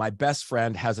 and my best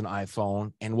friend has an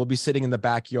iPhone, and we'll be sitting in the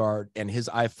backyard, and his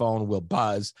iPhone will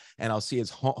buzz, and I'll see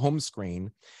his home screen.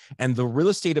 And the real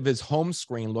estate of his home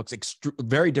screen looks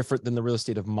very different than the real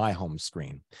estate of my home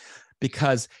screen,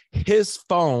 because his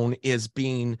phone is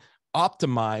being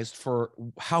optimized for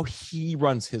how he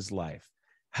runs his life,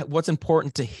 what's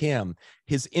important to him.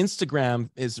 His Instagram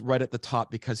is right at the top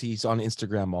because he's on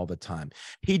Instagram all the time.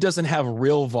 He doesn't have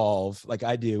Realvolve like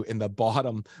I do in the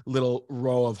bottom little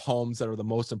row of homes that are the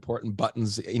most important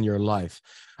buttons in your life.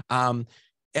 And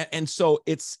so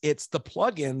it's the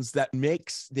plugins that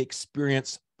makes the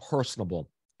experience personable.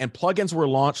 And plugins were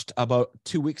launched about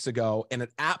 2 weeks ago, and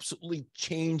it absolutely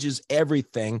changes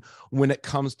everything when it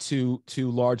comes to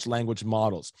large language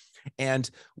models. And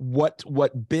what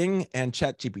Bing and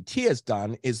ChatGPT has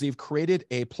done is they've created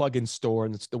a plugin store,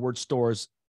 and the word store is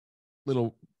a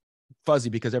little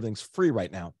fuzzy because everything's free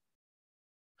right now.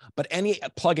 But any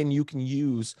plugin you can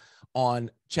use on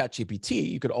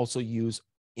ChatGPT, you could also use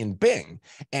in Bing,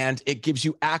 and it gives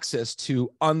you access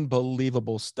to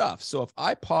unbelievable stuff. So if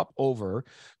I pop over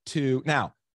to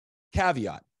now,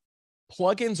 caveat,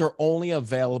 plugins are only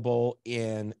available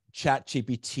in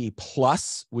ChatGPT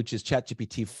Plus, which is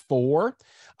ChatGPT 4.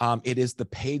 It is the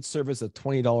paid service of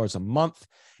 $20 a month.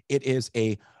 It is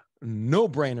a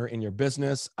no-brainer in your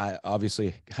business. I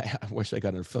wish I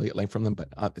got an affiliate link from them, but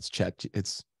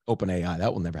it's OpenAI.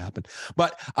 That will never happen.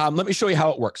 But let me show you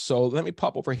how it works. So let me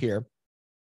pop over here.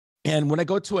 And when I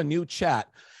go to a new chat,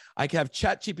 I can have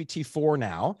ChatGPT 4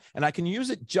 now, and I can use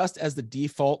it just as the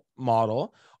default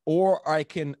model, or I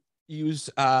can use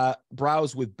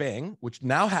browse with Bing, which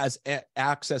now has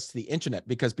access to the internet,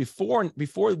 because before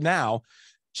now,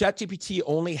 ChatGPT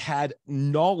only had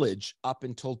knowledge up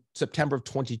until September of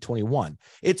 2021.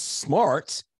 It's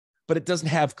smart, but it doesn't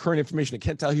have current information. It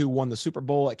can't tell you who won the Super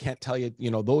Bowl. It can't tell you,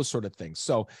 those sort of things.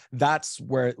 So that's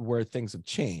where things have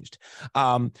changed.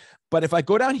 But if I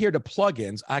go down here to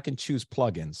plugins, I can choose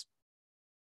plugins,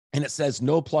 and it says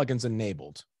no plugins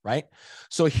enabled, right?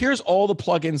 So here's all the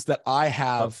plugins that I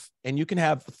have, and you can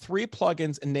have 3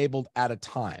 plugins enabled at a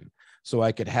time. So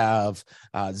I could have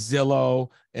Zillow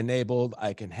enabled.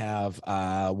 I can have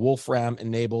Wolfram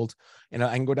enabled, and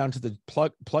I can go down to the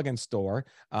plugin store,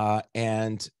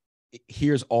 and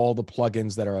here's all the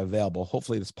plugins that are available.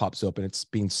 Hopefully this pops open. It's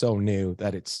been so new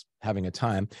that it's having a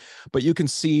time, but you can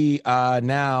see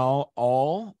now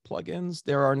all plugins.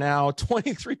 There are now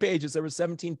 23 pages. There were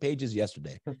 17 pages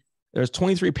yesterday. There's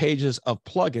 23 pages of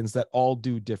plugins that all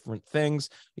do different things.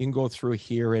 You can go through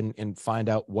here and find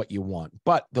out what you want.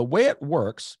 But the way it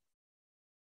works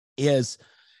is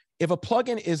if a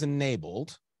plugin is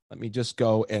enabled, let me just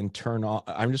go and turn on,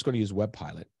 I'm just going to use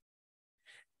WebPilot.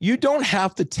 You don't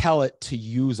have to tell it to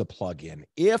use a plugin.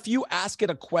 If you ask it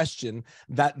a question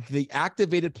that the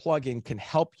activated plugin can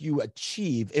help you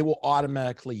achieve, it will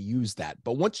automatically use that.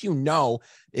 But once you know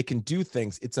it can do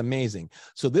things, it's amazing.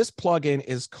 So this plugin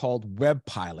is called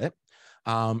WebPilot.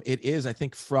 It is, I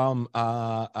think, from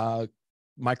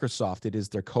Microsoft. It is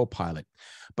their Copilot.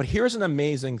 But here's an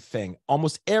amazing thing.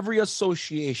 Almost every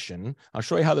association, I'll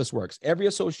show you how this works. Every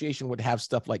association would have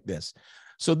stuff like this.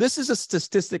 So this is a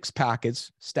statistics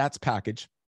package, stats package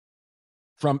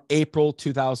from April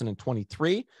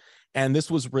 2023. And this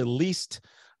was released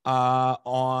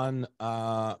on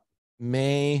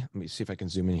May. Let me see if I can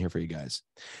zoom in here for you guys.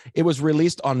 It was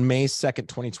released on May 2nd,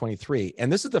 2023.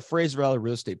 And this is the Fraser Valley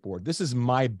Real Estate Board. This is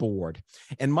my board.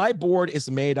 And my board is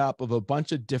made up of a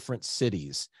bunch of different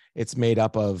cities. It's made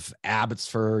up of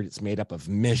Abbotsford. It's made up of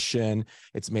Mission.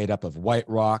 It's made up of White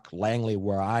Rock, Langley,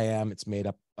 where I am. It's made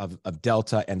up of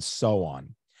Delta, and so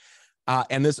on.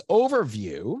 And this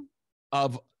overview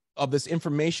of this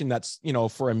information that's,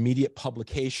 for immediate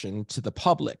publication to the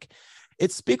public,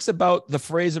 it speaks about the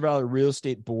Fraser Valley Real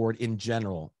Estate Board in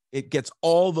general. It gets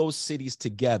all those cities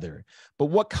together. But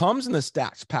what comes in the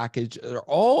stats package are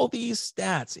all these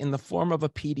stats in the form of a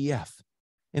PDF.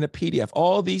 In a PDF,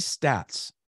 all these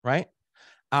stats, right?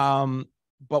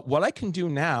 But what I can do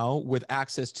now with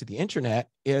access to the internet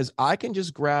is I can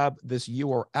just grab this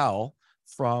URL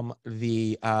from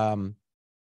the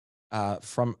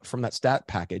from that stat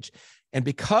package, and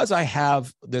because I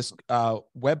have this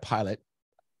web pilot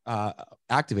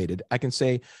activated, I can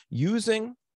say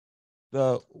using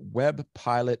the web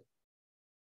pilot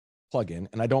plugin,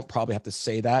 and I don't probably have to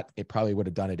say that. It probably would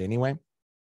have done it anyway.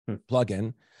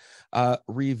 Plugin,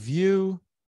 review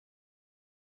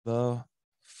the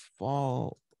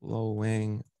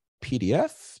following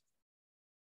PDF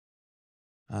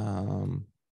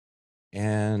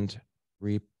and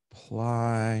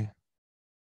reply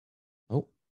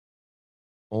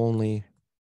only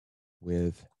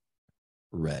with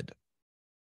red.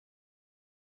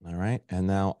 All right. And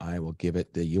now I will give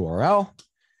it the URL,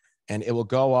 and it will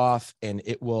go off and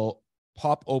it will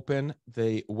pop open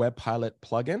the web pilot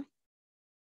plugin,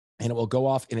 and it will go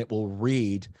off and it will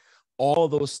read all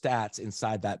those stats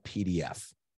inside that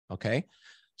PDF. Okay.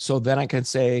 So then I can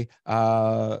say,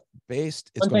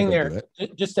 based. One thing there,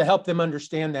 just to help them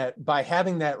understand that by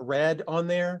having that red on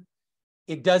there,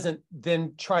 it doesn't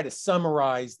then try to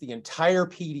summarize the entire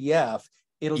PDF.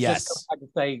 It'll just go back and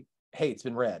say, hey, it's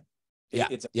been read. Yeah.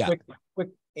 It's a quick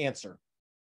answer.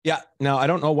 Yeah. Now, I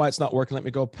don't know why it's not working. Let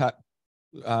me go, Pat.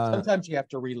 Sometimes you have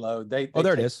to reload. There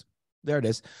it is. There it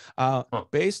is.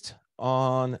 Based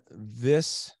on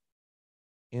this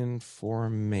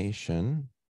information,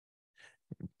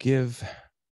 give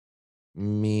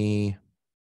me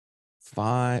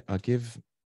five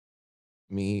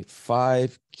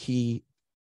key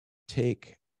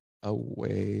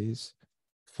takeaways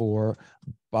for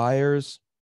buyers,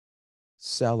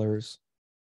 sellers,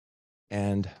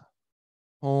 and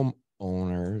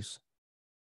homeowners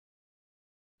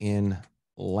in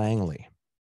Langley.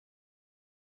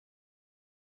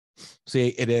 See,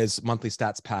 it is monthly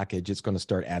stats package. It's going to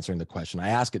start answering the question. I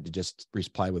asked it to just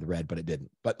reply with red, but it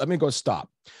didn't. But let me go stop.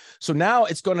 So now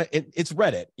it's it's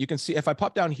read it. You can see if I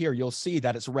pop down here, you'll see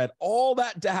that it's read all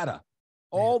that data.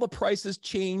 All the prices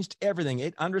changed, everything.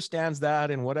 It understands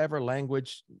that in whatever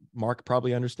language Mark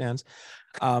probably understands.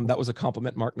 That was a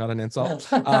compliment, Mark, not an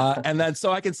insult. And then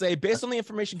so I can say, based on the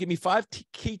information, give me 5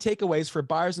 key takeaways for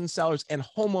buyers and sellers and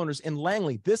homeowners in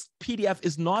Langley. This PDF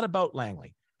is not about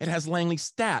Langley. It has Langley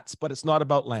stats, but it's not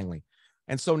about Langley.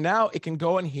 And so now it can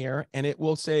go in here and it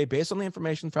will say, based on the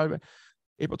information from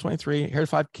April 23, here's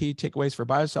 5 key takeaways for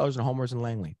buyers, sellers, and homeowners in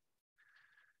Langley.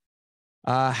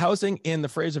 Housing in the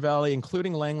Fraser Valley,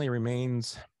 including Langley,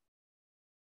 remains.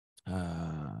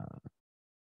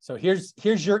 So here's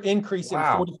your increase in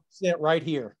 40% right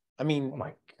here. I mean, oh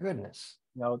my goodness.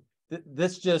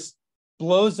 This just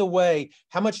blows away.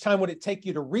 How much time would it take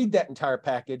you to read that entire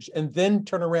package and then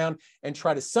turn around and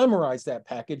try to summarize that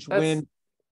package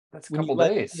that's a couple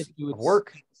days of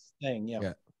work. Thing,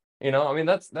 yeah. I mean,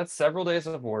 that's several days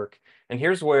of work. And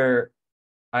here's where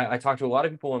I talk to a lot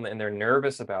of people and they're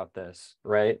nervous about this,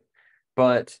 right?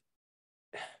 But,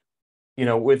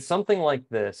 with something like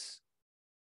this,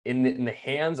 in the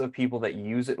hands of people that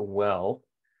use it well,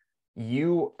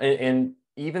 and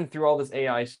even through all this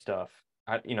AI stuff,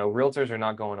 realtors are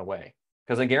not going away.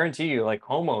 Because I guarantee you, like,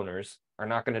 homeowners are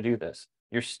not going to do this.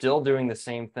 You're still doing the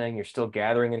same thing. You're still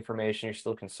gathering information. You're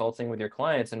still consulting with your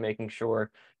clients and making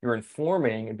sure you're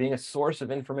informing and being a source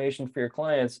of information for your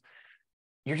clients.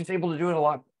 You're just able to do it a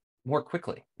lot more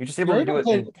quickly. You're just able to do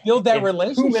it build that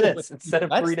relationship 2 minutes instead of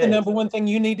 3 days. That's the number one thing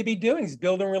you need to be doing is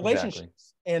building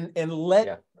relationships and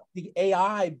let the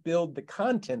AI build the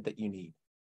content that you need.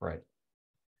 Right.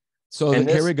 So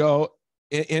here we go.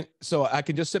 So I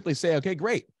can just simply say, okay,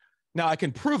 great. Now I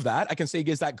can prove that. I can say,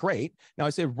 is that great? Now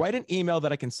I say, write an email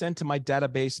that I can send to my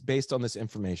database based on this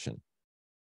information.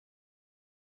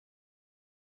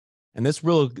 And this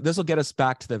will get us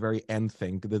back to the very end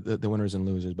thing, the winners and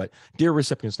losers. But dear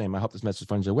recipient's name, I hope this message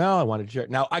finds you well. I wanted to share it.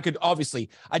 Now, I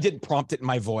didn't prompt it in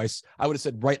my voice. I would have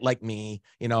said, write like me,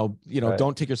 Right.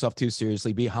 don't take yourself too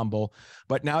seriously, be humble.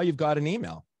 But now you've got an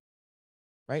email,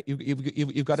 right?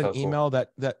 You've got an email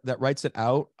that writes it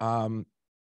out.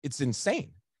 It's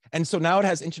insane. And so now it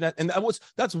has internet, and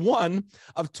that's one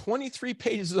of 23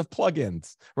 pages of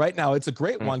plugins right now. It's a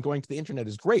great one. Going to the internet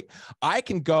is great. I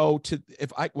can go to,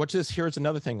 if I watch this, here's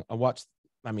another thing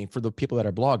for the people that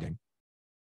are blogging.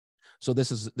 So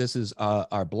this is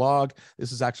our blog.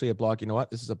 This is actually a blog. You know what?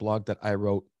 This is a blog that I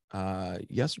wrote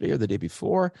yesterday or the day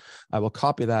before. I will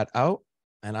copy that out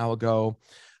and I will go,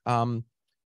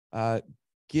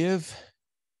 give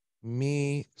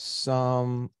me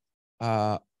some,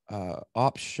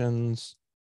 options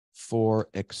for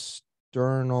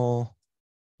external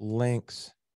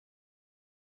links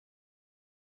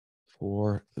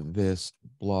for this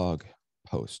blog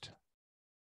post.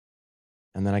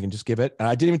 And then I can just give it, and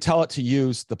I didn't even tell it to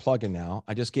use the plugin now.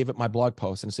 I just gave it my blog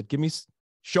post and said,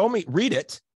 show me, read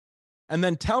and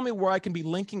then tell me where I can be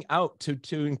linking out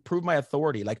to improve my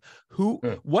authority. Like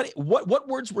what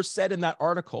words were said in that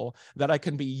article that I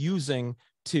can be using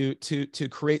to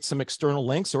create some external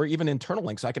links or even internal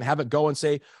links. I can have it go and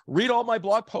say, read all my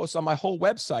blog posts on my whole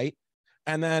website,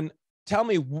 and then tell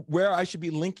me where I should be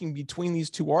linking between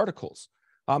these two articles.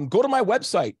 Go to my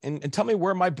website and tell me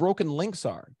where my broken links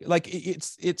are. Like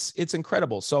it's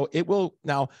incredible. So it will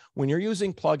now, when you're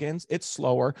using plugins, it's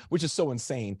slower, which is so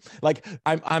insane. Like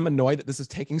I'm annoyed that this is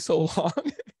taking so long.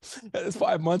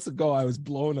 5 months ago, I was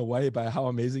blown away by how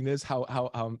amazing it is,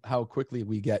 how quickly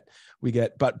we get.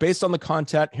 But based on the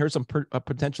content, here's some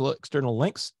potential external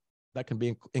links that can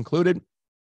be included.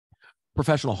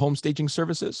 Professional home staging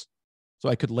services. So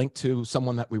I could link to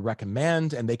someone that we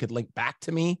recommend and they could link back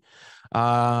to me.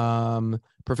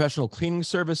 Professional cleaning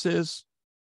services,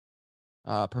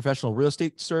 professional real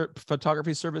estate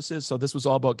photography services. So this was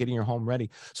all about getting your home ready.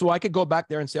 So I could go back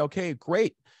there and say, okay,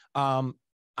 great.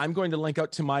 I'm going to link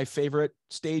out to my favorite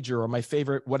stager or my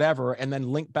favorite whatever, and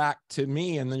then link back to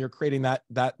me. And then you're creating that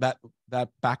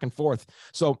back and forth.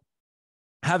 So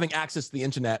having access to the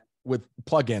internet with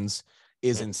plugins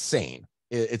is insane.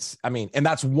 And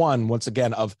that's once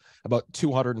again, of about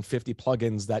 250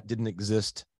 plugins that didn't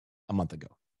exist a month ago.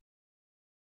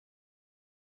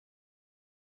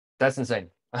 That's insane.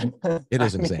 It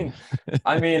is insane.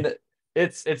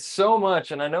 It's so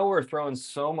much, and I know we're throwing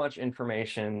so much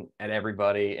information at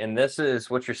everybody, and this is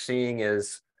what you're seeing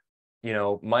is,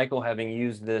 Michael having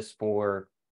used this for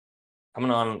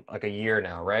coming on like a year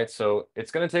now, right? So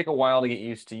it's going to take a while to get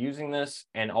used to using this,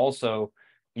 and also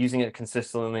using it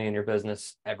consistently in your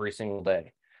business every single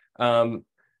day.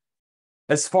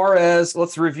 As far as,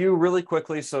 let's review really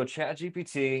quickly. So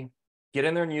ChatGPT, get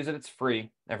in there and use it. It's free,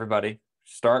 everybody.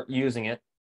 Start using it.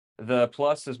 The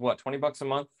plus is what, $20 a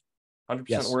month?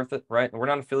 100% worth it, right? We're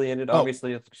not affiliated,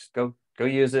 obviously. Just go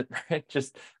use it, right?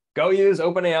 Just go use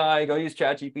OpenAI, go use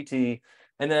ChatGPT.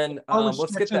 And then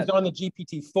let's get that on the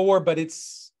GPT-4, but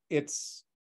it's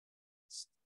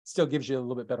still gives you a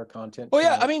little bit better content. Oh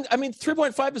yeah, I mean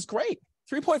 3.5 is great.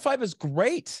 3.5 is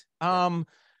great.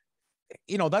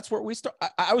 That's where we start.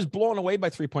 I was blown away by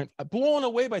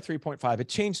 3.5. It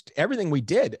changed everything we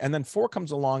did. And then 4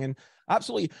 comes along and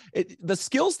absolutely the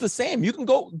skill's the same. You can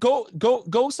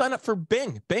go sign up for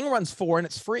Bing. Bing runs 4 and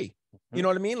it's free. You know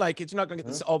what I mean? Like it's not going to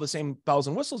get all the same bells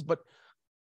and whistles, but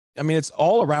it's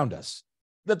all around us.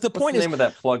 The point is, the name of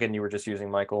that plugin you were just using,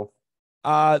 Michael?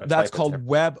 That's called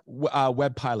Web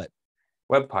Pilot.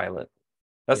 Web Pilot.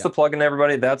 That's the plugin,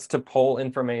 everybody. That's to pull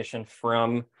information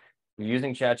from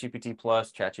using ChatGPT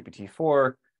Plus, ChatGPT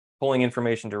 4, pulling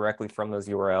information directly from those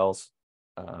URLs.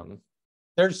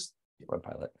 There's Web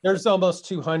Pilot. There's almost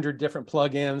 200 different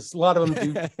plugins. A lot of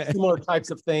them do similar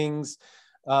types of things.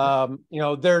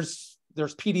 There's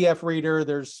PDF Reader.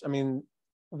 There's,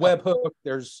 Webhook.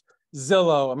 There's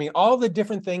Zillow. All the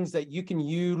different things that you can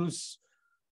use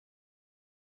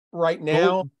right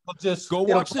now. Go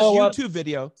watch this YouTube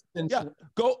video.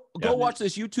 Go watch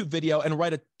this YouTube video and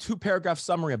write a 2-paragraph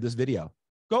summary of this video.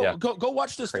 Go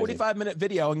watch this 45-minute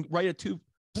video and write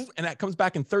and that comes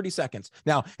back in 30 seconds.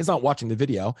 Now, it's not watching the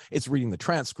video, it's reading the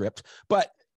transcript,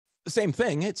 but the same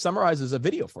thing, it summarizes a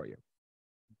video for you.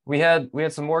 We had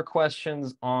some more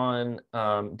questions on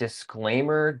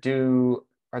disclaimer.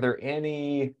 Are there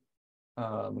any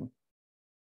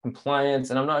compliance?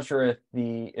 And I'm not sure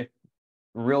if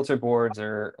realtor boards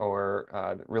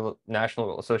or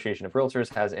National Association of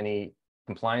Realtors has any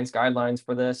compliance guidelines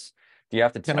for this. Do you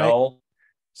have to tell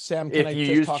Sam, if you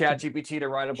use ChatGPT to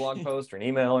write a blog post or an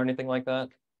email or anything like that?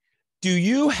 Do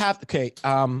you have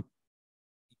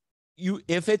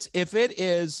if it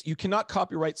is, you cannot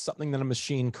copyright something that a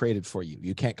machine created for you.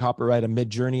 You can't copyright a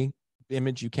MidJourney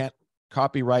image. You can't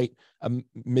copyright a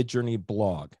MidJourney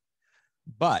blog.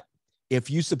 But if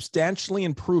you substantially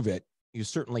improve it, you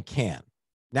certainly can.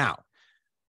 Now,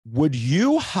 would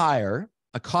you hire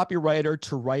a copywriter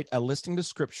to write a listing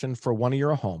description for one of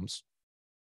your homes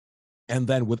and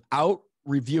then without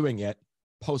reviewing it,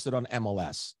 post it on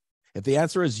MLS? If the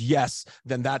answer is yes,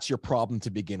 then that's your problem to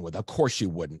begin with. Of course you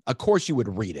wouldn't. Of course you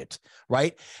would read it,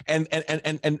 right? And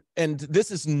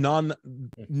this is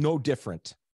no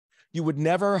different. You would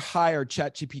never hire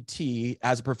ChatGPT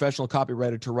as a professional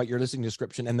copywriter to write your listing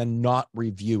description and then not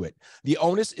review it. The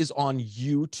onus is on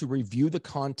you to review the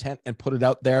content and put it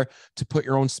out there, to put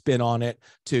your own spin on it,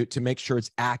 to make sure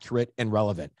it's accurate and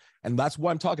relevant. And that's what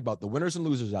I'm talking about, the winners and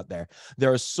losers out there.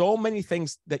 There are so many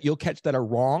things that you'll catch that are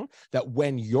wrong, that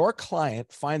when your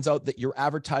client finds out that you're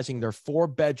advertising their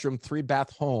 4-bedroom,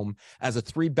 3-bath home as a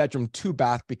 3-bedroom,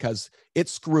 2-bath because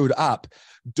it's screwed up,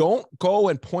 don't go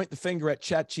and point the finger at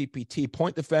ChatGPT,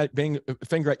 point the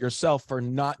finger at yourself for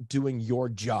not doing your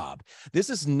job. This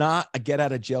is not a get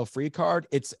out of jail free card.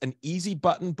 It's an easy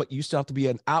button, but you still have to be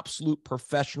an absolute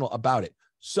professional about it.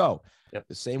 So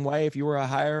the same way, if you were to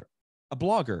hire a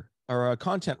blogger or a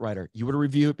content writer, you would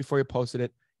review it before you posted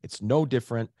it. It's no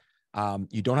different.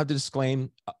 You don't have to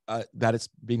disclaim that it's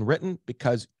being written,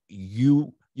 because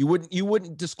you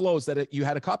wouldn't disclose that you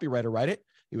had a copywriter write it.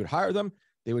 You would hire them.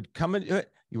 They would come into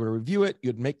it. You would review it.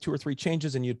 You'd make 2 or 3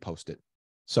 changes and you'd post it.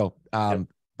 So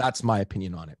that's my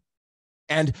opinion on it.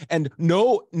 And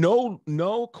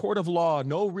no court of law,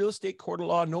 no real estate court of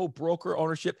law, no broker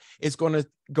ownership is going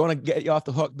to get you off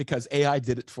the hook because AI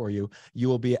did it for you. You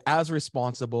will be as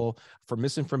responsible for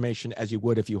misinformation as you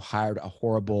would if you hired a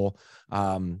horrible,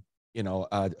 a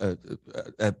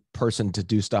person to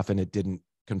do stuff and it didn't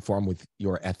conform with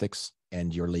your ethics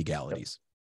and your legalities.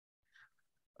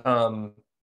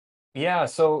 Yeah.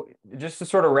 So just to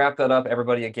sort of wrap that up,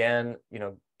 everybody, again,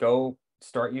 go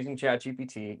start using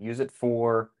ChatGPT, use it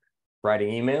for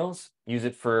writing emails, use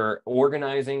it for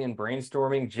organizing and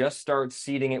brainstorming, just start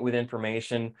seeding it with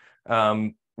information.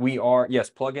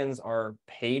 Plugins are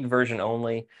paid version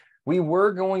only. We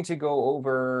were going to go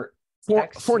over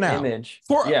text for now. Image.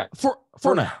 For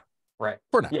now. Right.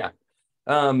 For now. Yeah.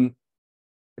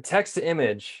 Text to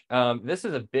image. This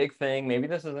is a big thing. Maybe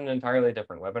this is an entirely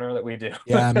different webinar that we do.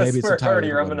 Yeah, maybe it's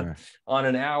entirely already different on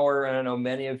an hour. And I know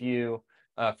many of you,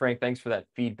 Frank, thanks for that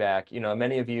feedback.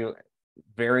 Many of you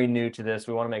very new to this.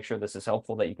 We want to make sure this is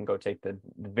helpful, that you can go take the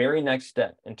very next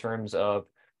step in terms of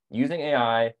using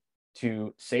AI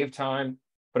to save time,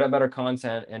 put out better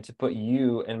content, and to put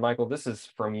you, and Michael, this is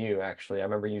from you, actually. I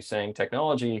remember you saying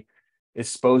technology is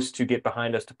supposed to get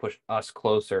behind us to push us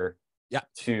closer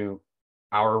to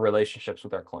our relationships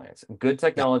with our clients. Good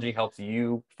technology helps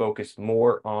you focus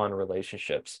more on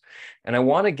relationships. And I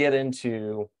want to get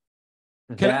into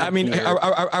are we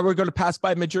going to pass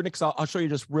by MidJourney? Because I'll show you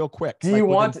just real quick. Do you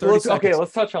want? Let's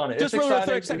touch on it. Just it's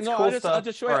really exciting. quick. No, I'll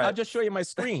just show you. Right. I'll just show you my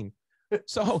screen.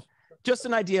 So, just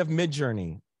an idea of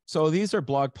MidJourney. So these are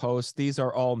blog posts. These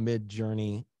are all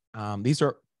MidJourney. These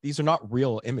are not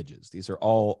real images. These are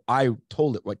all, I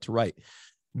told it what to write.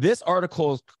 This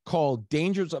article is called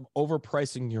 "Dangers of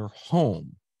Overpricing Your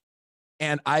Home,"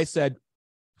 and I said,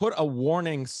 put a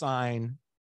warning sign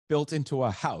built into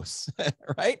a house,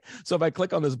 right? So if I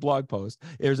click on this blog post,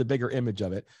 there's a bigger image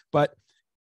of it, but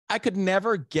I could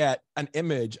never get an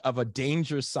image of a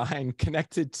danger sign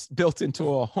built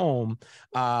into a home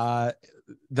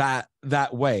that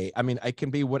way. I mean, I can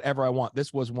be whatever I want.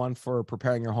 This was one for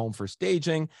preparing your home for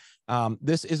staging.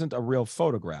 This isn't a real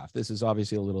photograph. This is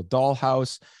obviously a little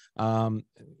dollhouse.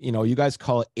 You guys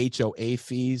call it HOA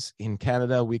fees in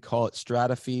Canada. We call it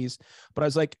strata fees. But I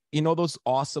was like, those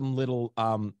awesome little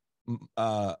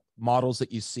models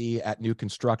that you see at new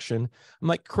construction. I'm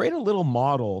like, create a little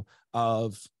model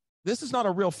of, this is not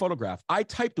a real photograph. I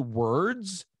typed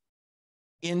words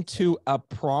into a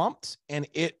prompt and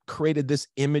it created this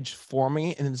image for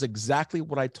me, and it's exactly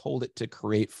what I told it to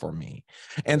create for me.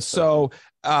 And so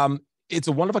it's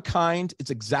a one of a kind.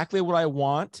 It's exactly what I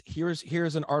want.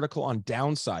 Here's an article on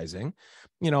downsizing.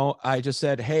 I just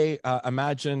said, hey,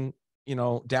 imagine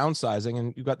downsizing,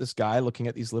 and you've got this guy looking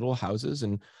at these little houses,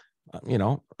 and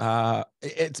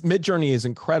it's MidJourney is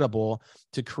incredible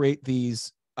to create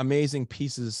these amazing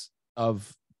pieces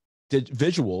of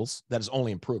visuals that is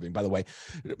only improving. By the way,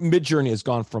 MidJourney has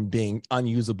gone from being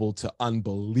unusable to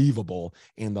unbelievable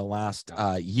in the last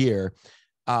year.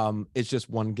 It's just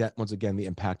once again the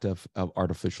impact of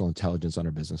artificial intelligence on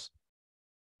our business.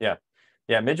 Yeah,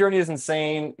 MidJourney is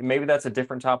insane. Maybe that's a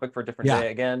different topic for a different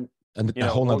day. Again, a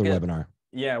whole nother webinar.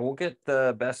 Yeah, we'll get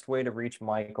the best way to reach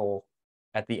Michael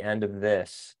at the end of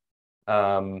this.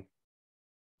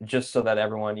 Just so that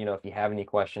everyone, if you have any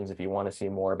questions, if you want to see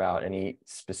more about any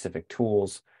specific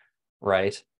tools,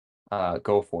 right,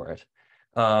 go for it.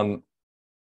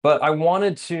 But I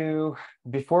wanted to,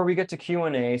 before we get to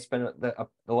Q&A, spend the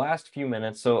last few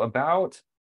minutes. So about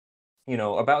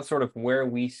sort of where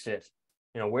we sit,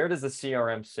 where does the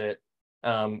CRM sit?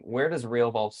 Where does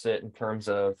Realvolve sit in terms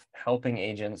of helping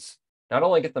agents not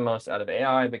only get the most out of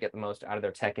AI, but get the most out of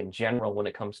their tech in general when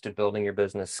it comes to building your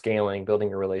business, scaling, building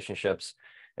your relationships.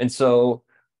 And so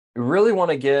we really want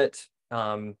to get,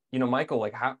 Michael,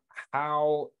 like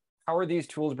how are these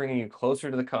tools bringing you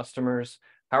closer to the customers?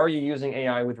 How are you using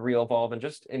AI with Realvolve? And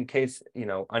just in case,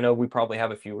 I know we probably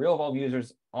have a few Realvolve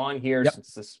users on here Yep.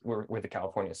 since we're the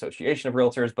California Association of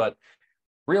Realtors, but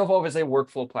Realvolve is a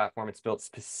workflow platform. It's built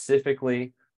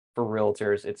specifically for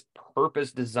realtors. It's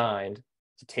purpose designed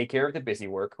to take care of the busy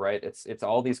work, right? It's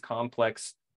all these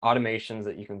complex automations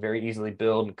that you can very easily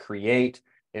build and create.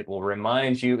 It will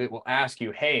remind you, it will ask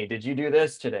you, hey, did you do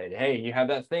this today? Hey, you have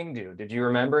that thing due. Did you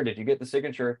remember? Did you get the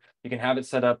signature? You can have it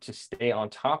set up to stay on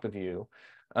top of you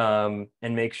and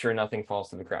make sure nothing falls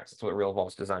through the cracks. That's what Realvolve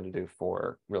is designed to do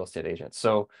for real estate agents.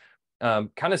 So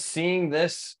kind of seeing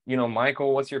this,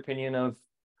 Michael, what's your opinion of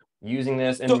using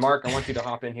this? And Mark, I want you to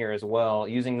hop in here as well.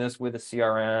 Using this with a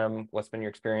CRM, what's been your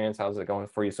experience? How's it going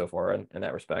for you so far in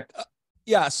that respect?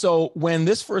 Yeah. So when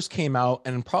this first came out,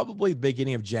 and probably the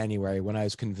beginning of January, when I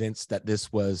was convinced that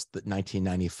this was the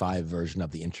 1995 version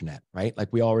of the internet, right?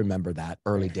 Like we all remember that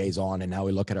early days on, and now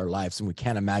we look at our lives and we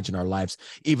can't imagine our lives.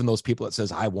 Even those people that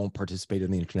says, I won't participate in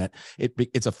the internet,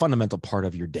 it's a fundamental part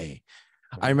of your day.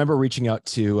 I remember reaching out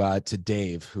to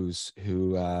Dave, who is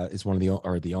one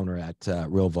of the owner at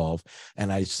Realvolve,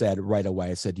 and I said right away,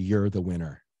 I said, you're the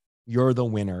winner. You're the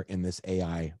winner in this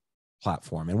AI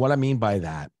platform. And what I mean by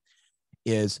that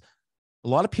is a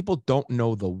lot of people don't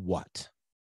know the what.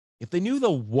 If they knew the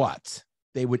what,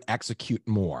 they would execute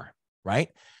more, right?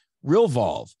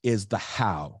 Realvolve is the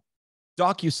how.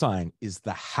 DocuSign is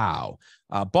the how.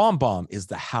 BombBomb is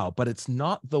the how, but it's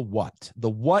not the what. The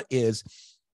what is,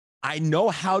 I know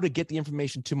how to get the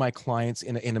information to my clients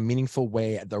in a meaningful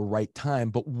way at the right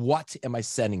time, but what am I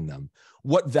sending them?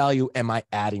 What value am I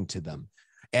adding to them?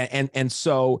 And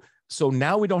so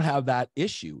now we don't have that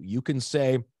issue. You can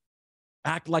say,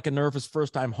 act like a nervous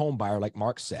first-time home buyer, like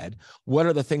Mark said. What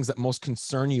are the things that most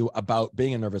concern you about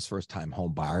being a nervous first-time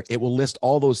home buyer? It will list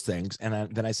all those things. And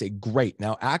then I say, great.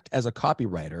 Now act as a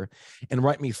copywriter and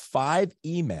write me 5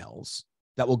 emails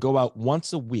that will go out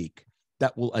once a week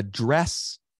that will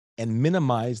address and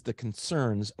minimize the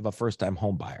concerns of a first-time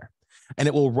home buyer. And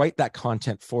it will write that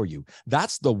content for you.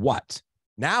 That's the what.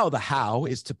 Now the how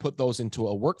is to put those into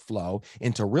a workflow,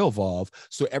 into Realvolve.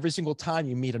 So every single time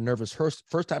you meet a nervous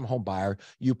first-time home buyer,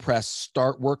 you press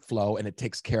start workflow and it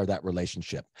takes care of that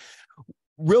relationship.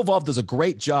 Realvolve does a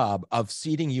great job of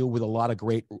seeding you with a lot of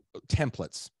great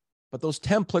templates, but those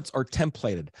templates are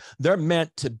templated. They're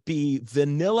meant to be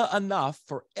vanilla enough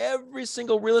for every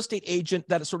single real estate agent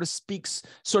that it sort of speaks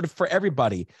sort of for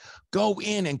everybody. Go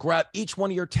in and grab each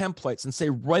one of your templates and say,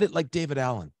 write it like David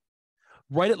Allen.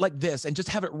 Write it like this and just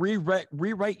have it rewrite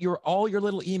all your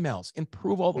little emails,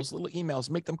 improve all those little emails,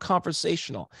 make them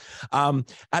conversational.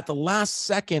 At the last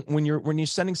second, when you're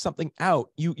sending something out,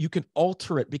 you can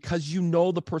alter it because you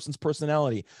know the person's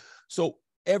personality. So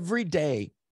every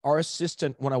day, our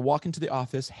assistant, when I walk into the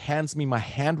office, hands me my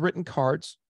handwritten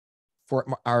cards for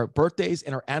our birthdays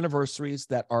and our anniversaries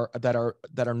that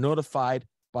are notified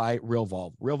by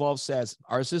Realvolve. Realvolve says,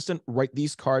 our assistant, write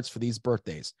these cards for these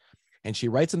birthdays. And she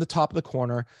writes in the top of the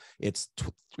corner, it's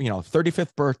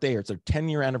 35th birthday, or it's a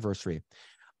 10-year anniversary.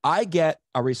 I get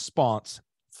a response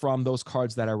from those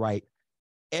cards that I write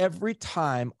every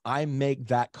time I make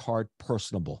that card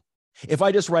personable. If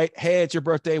I just write, hey, it's your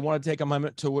birthday, want to take a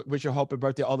moment to wish you a happy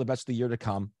birthday, all the best of the year to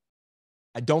come,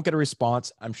 I don't get a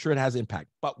response. I'm sure it has impact.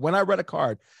 But when I read a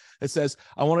card that says,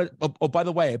 I want to, oh, by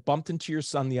the way, I bumped into your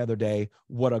son the other day.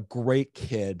 What a great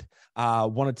kid.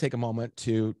 Want to take a moment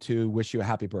to wish you a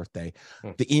happy birthday.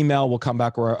 The email will come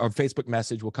back, or our Facebook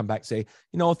message will come back, say,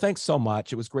 thanks so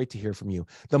much. It was great to hear from you.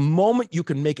 The moment you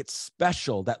can make it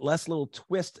special, that last little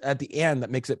twist at the end that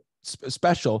makes it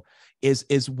special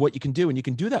is what you can do. And you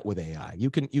can do that with AI. You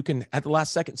can at the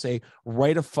last second say,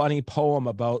 write a funny poem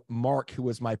about Mark, who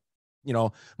was my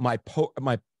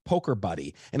poker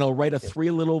buddy, and I'll write a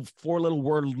 4 little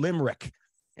word limerick.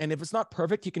 And if it's not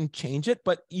perfect, you can change it,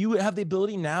 but you have the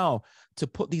ability now to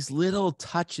put these little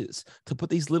touches, to put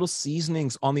these little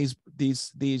seasonings on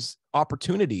these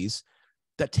opportunities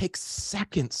that take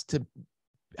seconds to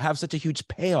have such a huge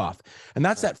payoff. And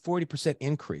that's that 40%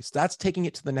 increase. That's taking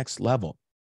it to the next level.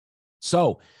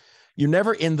 So you're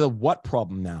never in the what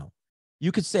problem now.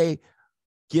 You could say,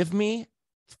 give me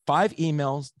 5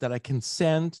 emails that I can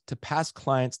send to past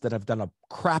clients that I've done a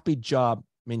crappy job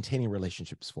maintaining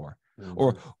relationships for. Mm-hmm.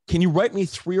 Or can you write me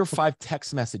 3 or 5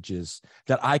 text messages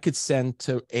that I could send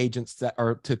to agents that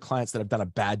are to clients that have done a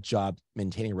bad job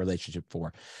maintaining a relationship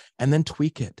for, and then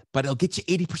tweak it. But it'll get you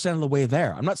 80% of the way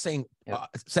there. I'm not saying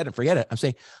set it, forget it. I'm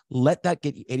saying let that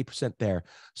get you 80% there.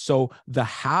 So the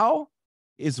how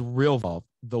is Realvolve.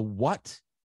 The what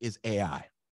is AI.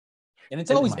 And it's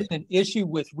always been an issue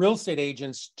with real estate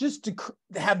agents just to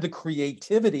have the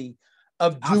creativity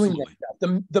of doing that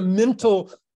stuff.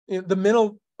 The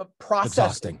mental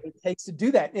process it takes to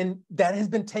do that. And that has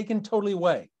been taken totally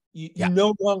away. You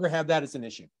no longer have that as an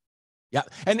issue. Yeah.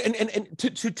 And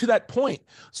to that point,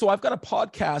 so I've got a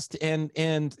podcast and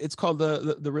it's called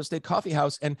the Real Estate Coffee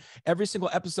House. And every single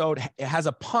episode has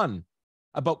a pun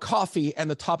about coffee and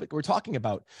the topic we're talking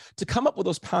about. To come up with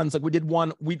those puns, like we did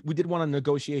one on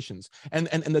negotiations, and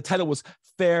the title was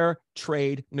Fair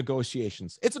Trade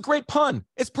Negotiations. It's a great pun.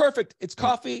 It's perfect. It's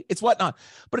coffee. It's whatnot.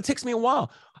 But it takes me a while.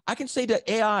 I can say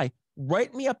to AI,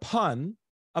 write me a pun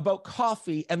about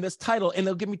coffee and this title, and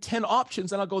they'll give me 10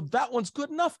 options, and I'll go, that one's good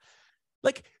enough.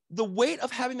 Like the weight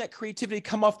of having that creativity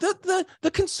come off, the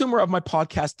consumer of my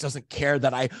podcast doesn't care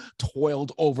that I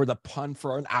toiled over the pun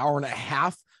for an hour and a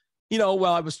half. Well,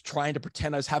 I was trying to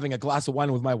pretend I was having a glass of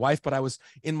wine with my wife, but I was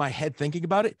in my head thinking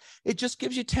about it. It just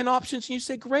gives you 10 options and you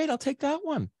say, great, I'll take that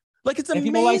one. Like, it's amazing.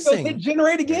 If you don't like,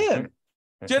 generate again.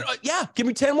 Yeah, give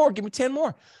me 10 more. Give me 10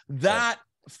 more. That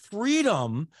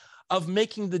freedom of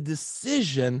making the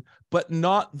decision, but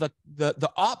not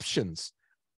the options.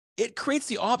 It creates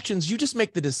the options. You just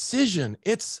make the decision.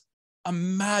 It's a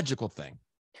magical thing.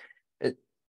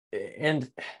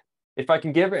 And if I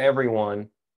can give everyone,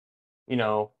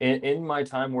 in my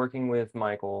time working with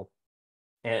Michael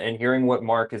and hearing what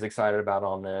Mark is excited about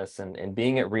on this and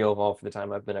being at Realvolve for the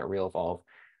time I've been at Realvolve,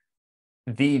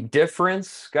 the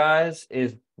difference, guys,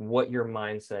 is what your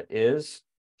mindset is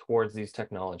towards these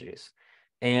technologies.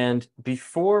 And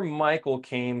before Michael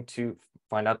came to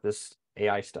find out this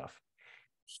AI stuff,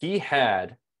 he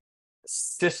had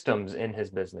systems in his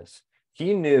business.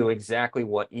 He knew exactly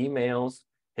what emails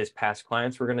his past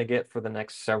clients were going to get for the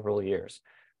next several years.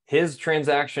 His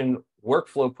transaction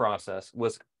workflow process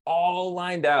was all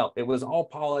lined out. It was all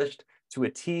polished to a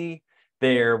T.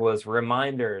 There was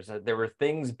reminders. There were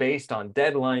things based on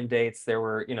deadline dates. There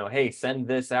were, hey, send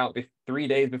this out 3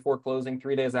 days before closing,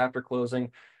 3 days after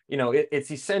closing.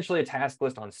 It's essentially a task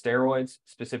list on steroids,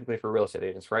 specifically for real estate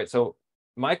agents, right? So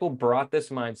Michael brought this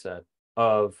mindset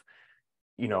of,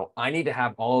 I need to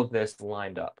have all of this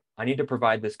lined up. I need to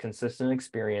provide this consistent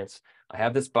experience. I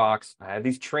have this box. I have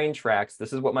these train tracks.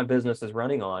 This is what my business is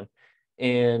running on.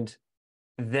 And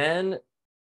then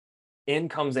in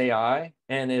comes AI.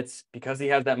 And it's because he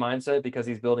has that mindset, because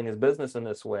he's building his business in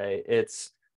this way.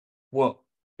 It's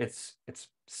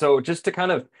so just to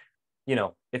kind of,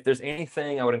 if there's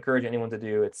anything I would encourage anyone to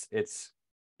do, it's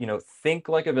think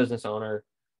like a business owner.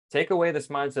 Take away this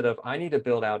mindset of, I need to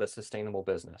build out a sustainable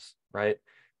business, right?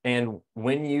 And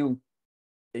when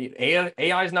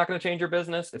AI is not going to change your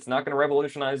business. It's not going to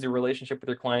revolutionize your relationship with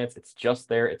your clients. It's just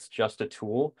there. It's just a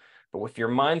tool. But if your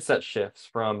mindset shifts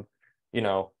from,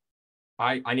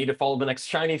 I need to follow the next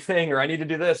shiny thing, or I need to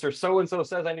do this, or so-and-so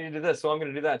says I need to do this, so I'm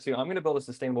going to do that too. I'm going to build a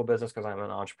sustainable business because I'm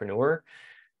an entrepreneur.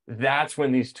 That's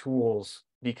when these tools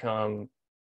become,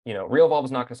 Realvolve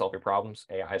is not going to solve your problems.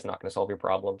 AI is not going to solve your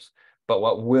problems. But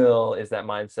what will is that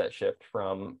mindset shift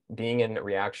from being in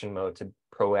reaction mode to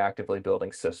proactively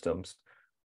building systems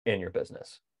in your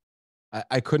business.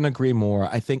 I couldn't agree more.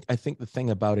 I think the thing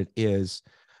about it is,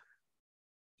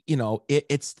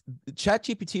 it's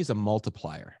ChatGPT is a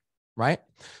multiplier, right?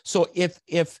 So if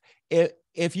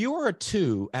you are a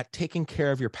 2 at taking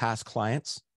care of your past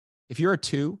clients, if you're a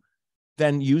 2,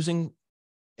 then using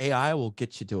AI will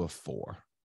get you to a 4.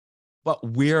 But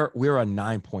we're a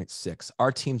 9.6.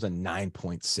 Our team's a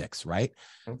 9.6, right?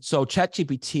 Mm-hmm. So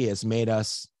ChatGPT has made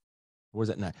us, what is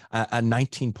it, a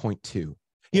 19.2.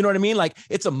 You know what I mean? Like,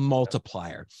 it's a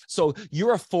multiplier. So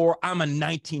you're a 4, I'm a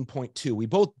 19.2. We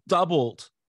both doubled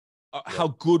how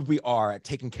good we are at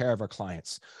taking care of our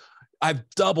clients. I've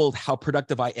doubled how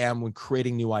productive I am when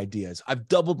creating new ideas. I've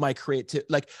doubled my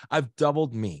I've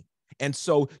doubled me. And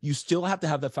so you still have to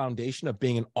have the foundation of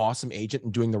being an awesome agent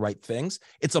and doing the right things.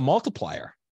 It's a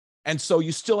multiplier. And so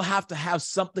you still have to have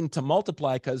something to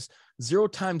multiply, because 0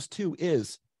 times 2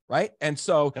 is, right? And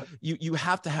so you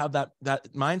have to have that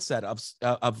mindset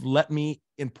of let me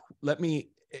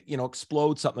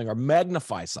explode something or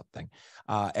magnify something.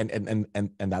 And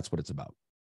that's what it's about.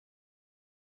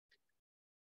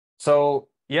 So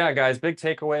yeah, guys, big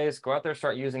takeaways. Go out there,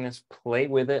 start using this, play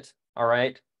with it. All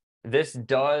right. This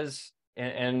does,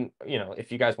 and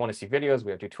if you guys want to see videos,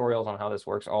 we have tutorials on how this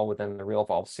works all within the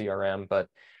Realvolve CRM. But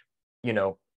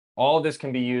all of this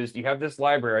can be used. You have this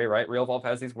library, right? Realvolve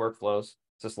has these workflows.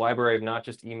 It's this library of not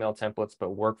just email templates,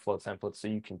 but workflow templates. So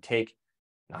you can take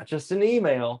not just an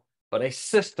email, but a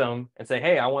system and say,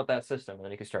 hey, I want that system. And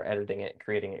then you can start editing it and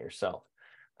creating it yourself.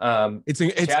 It's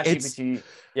ChatGPT,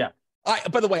 yeah.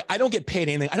 By the way, I don't get paid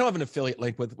anything. I don't have an affiliate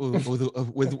link with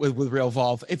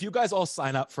Realvolve. If you guys all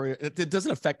sign up for it, it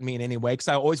doesn't affect me in any way because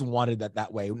I always wanted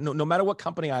that way. No matter what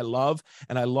company I love,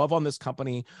 and I love on this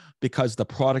company because the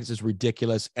product is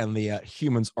ridiculous and the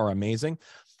humans are amazing.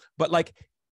 But like,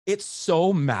 it's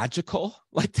so magical.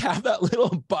 Like to have that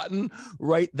little button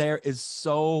right there is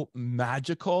so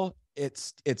magical.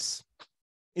 It's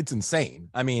insane.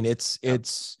 I mean, it's.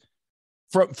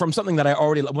 From something that I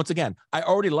already, once again, I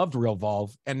already loved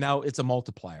Realvolve, and now it's a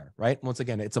multiplier, right? Once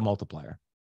again, it's a multiplier.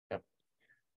 Yep.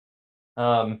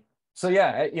 So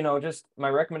yeah, just my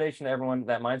recommendation to everyone,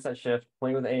 that mindset shift,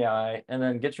 play with AI, and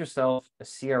then get yourself a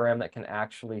CRM that can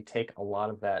actually take a lot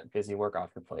of that busy work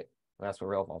off your plate. And that's what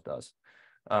Realvolve does.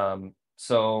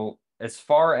 So as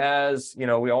far as, we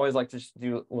always like to just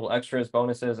do little extras,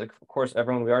 bonuses. Of course,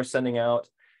 everyone, we are sending out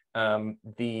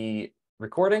the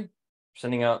recording.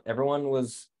 Everyone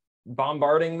was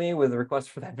bombarding me with requests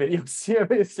for that video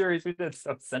series we did,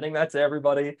 so sending that to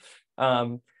everybody.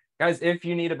 Guys, if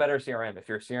you need a better CRM, if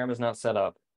your CRM is not set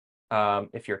up,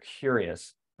 if you're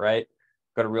curious, right,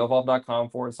 go to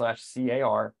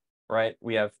realvolve.com/CAR, right?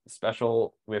 We have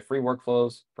free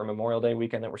workflows for Memorial Day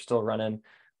weekend that we're still running.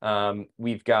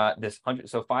 We've got this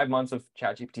 5 months of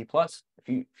ChatGPT Plus if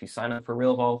you sign up for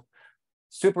Realvolve.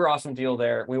 Super awesome deal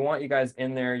there. We want you guys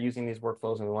in there using these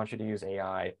workflows, and we want you to use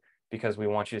AI because we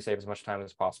want you to save as much time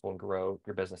as possible and grow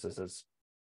your businesses as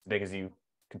big as you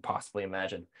could possibly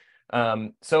imagine.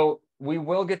 So we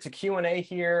will get to Q&A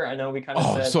here. I know we kind of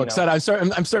said, so excited. I'm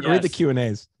starting to read the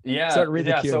Q&As. Yeah. So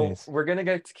we're going to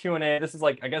get to Q&A. This is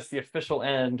like, I guess, the official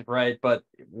end, right? But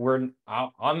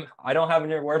I don't have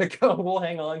anywhere to go. We'll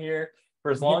hang on here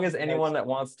for as long as anyone that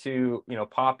wants to,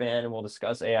 pop in, and we'll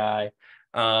discuss AI.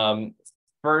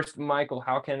 First, Michael,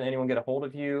 how can anyone get a hold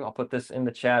of you? I'll put this in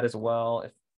the chat as well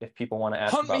if people want to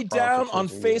ask about me down on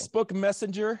Facebook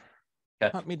Messenger.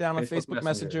 Okay. Hunt me down on Facebook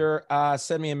Messenger.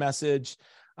 Send me a message.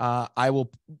 I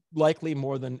will likely,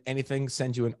 more than anything,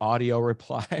 send you an audio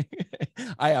reply.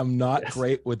 I am not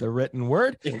great with the written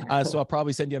word. So I'll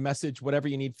probably send you a message, whatever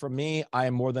you need from me. I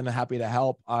am more than happy to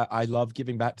help. I love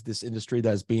giving back to this industry that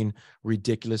has been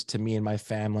ridiculous to me and my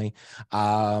family.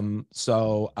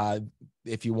 So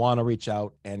if you want to reach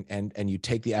out and you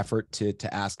take the effort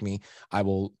to ask me, I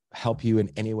will help you in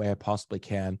any way I possibly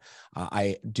can.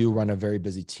 I do run a very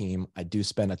busy team. I do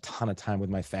spend a ton of time with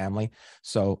my family.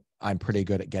 So I'm pretty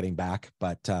good at getting back,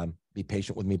 but be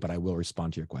patient with me, but I will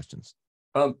respond to your questions.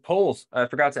 Polls, I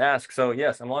forgot to ask. So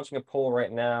yes, I'm launching a poll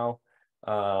right now.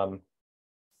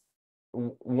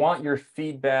 Want your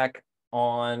feedback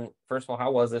on, first of all,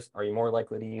 how was this? Are you more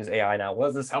likely to use AI now?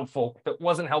 Was this helpful? If it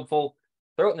wasn't helpful,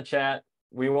 throw it in the chat.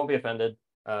 We won't be offended,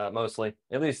 mostly.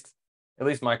 At least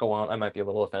Michael won't. I might be a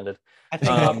little offended. I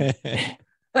think.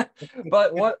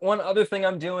 But one other thing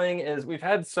I'm doing is we've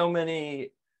had so many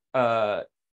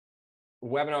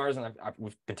webinars, and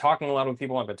we've been talking a lot with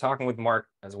people. I've been talking with Mark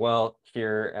as well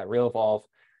here at Realvolve,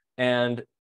 and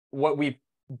what we've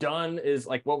done is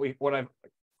like what I'm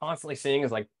constantly seeing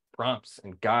is like prompts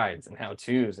and guides and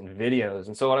how-tos and videos.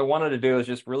 And so what I wanted to do is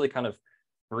just really kind of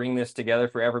bring this together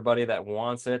for everybody that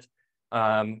wants it.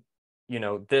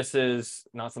 This is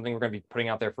not something we're going to be putting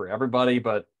out there for everybody,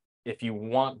 but if you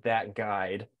want that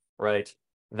guide, right,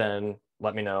 then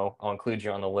let me know. I'll include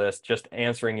you on the list. Just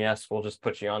answering yes, we'll just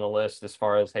put you on the list as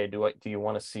far as, hey, do you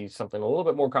want to see something a little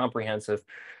bit more comprehensive?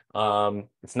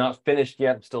 It's not finished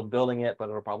yet. I'm still building it, but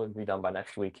it'll probably be done by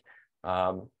next week,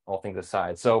 all things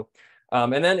aside. So,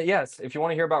 and then, yes, if you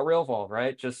want to hear about Realvolve,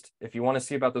 right, just if you want to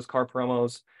see about those car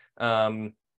promos,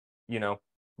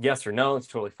 yes or no, it's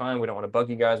totally fine. We don't want to bug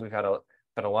you guys. We've had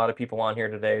a lot of people on here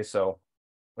today, so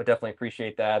I definitely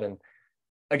appreciate that. And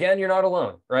again, you're not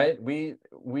alone, right?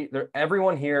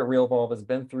 Everyone here at Realvolve has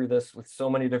been through this with so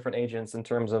many different agents in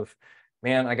terms of,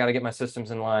 man, I got to get my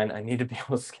systems in line. I need to be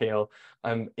able to scale.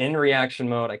 I'm in reaction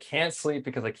mode. I can't sleep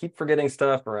because I keep forgetting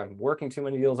stuff, or I'm working too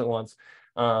many deals at once.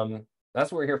 That's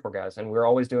what we're here for, guys. And we're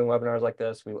always doing webinars like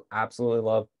this. We absolutely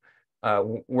love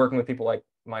working with people like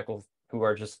Michael, who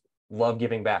are just love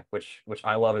giving back, which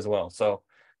I love as well. So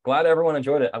glad everyone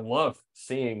enjoyed it. I love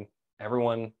seeing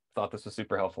everyone thought this was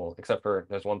super helpful, except for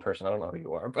there's one person, I don't know who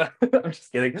you are, but I'm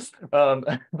just kidding.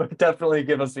 But definitely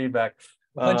give us feedback.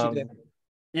 Punch it in.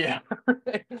 Yeah.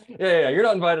 Yeah. You're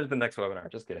not invited to the next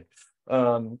webinar. Just kidding.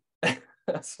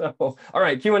 So, all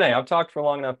right, Q&A. I've talked for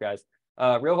long enough, guys.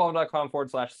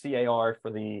 realvolve.com/CAR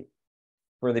for the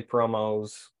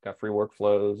promos. Got free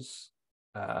workflows.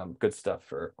 Good stuff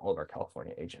for all of our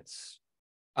California agents.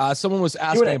 Someone was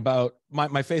asking about my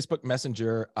Facebook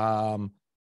Messenger. I'll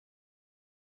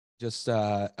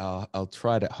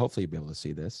try to hopefully be able to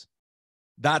see this.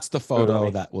 That's the photo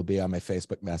that will be on my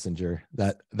Facebook Messenger.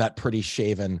 That pretty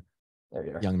shaven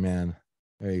young man.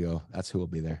 There you go. That's who will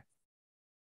be there.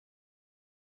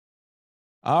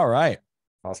 All right.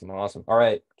 Awesome. All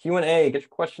right. Q&A. Get your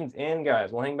questions in,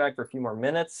 guys. We'll hang back for a few more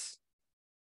minutes.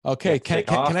 Okay. Can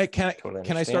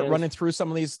I start running through some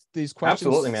of these questions?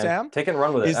 Absolutely, man. Sam? Take it and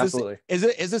run with it. Absolutely.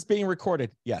 Is this being recorded?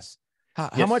 Yes.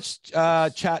 How much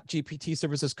ChatGPT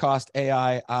services cost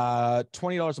AI?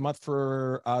 $20 a month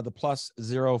for the plus,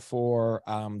 $0 for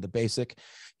the basic.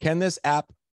 Can this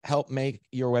app help make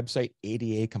your website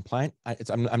ADA compliant?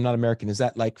 I'm not American. Is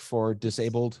that like for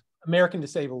disabled? American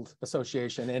Disabled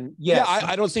Association, and yes, yeah,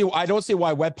 I don't see why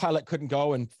WebPilot couldn't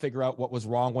go and figure out what was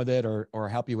wrong with it or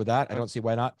help you with that. I don't see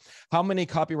why not. How many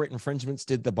copyright infringements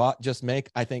did the bot just make?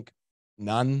 I think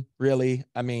none, really.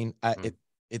 I mean,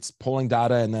 it's pulling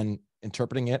data and then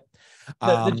interpreting it.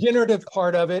 The generative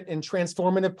part of it and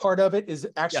transformative part of it is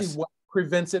actually what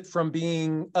prevents it from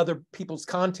being other people's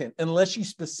content, unless you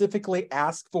specifically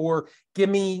ask for,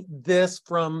 give me this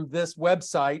from this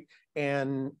website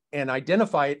and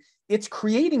identify it. It's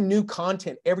creating new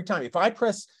content every time. If I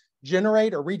press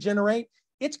generate or regenerate,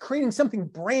 it's creating something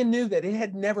brand new that it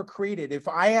had never created. If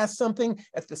I ask something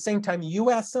at the same time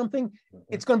you ask something,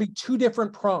 it's going to be two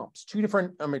different prompts, two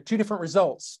different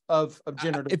results of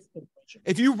generative.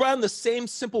 If you run the same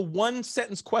simple one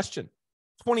sentence question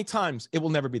 20 times, it will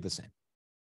never be the same.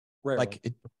 Rarely.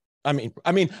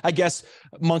 I guess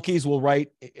monkeys will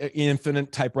write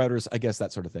infinite typewriters, I guess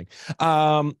that sort of thing.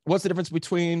 What's the difference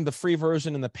between the free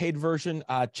version and the paid version?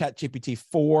 ChatGPT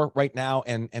 4 right now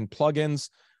and plugins.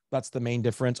 That's the main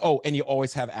difference. Oh, and you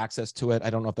always have access to it. I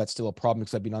don't know if that's still a problem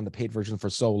because I've been on the paid version for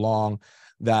so long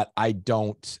that I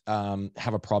don't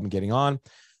have a problem getting on.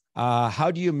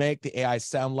 How do you make the AI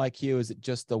sound like you? Is it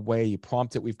just the way you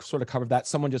prompt it? We've sort of covered that.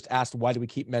 Someone just asked, why do we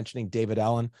keep mentioning David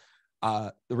Allen?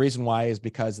 The reason why is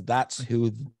because that's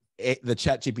who the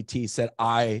ChatGPT said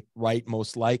I write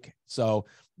most like. So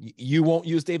you won't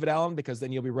use David Allen because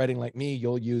then you'll be writing like me.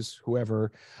 You'll use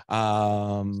whoever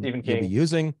you'll be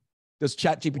using. Does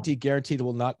ChatGPT guarantee it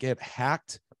will not get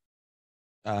hacked?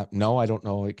 No, I don't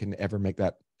know. It can ever make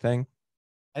that thing.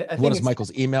 What is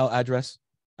Michael's email address?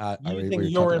 Using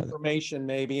your information,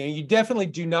 maybe, and you definitely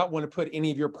do not want to put any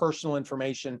of your personal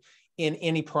information in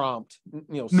any prompt.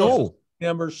 No.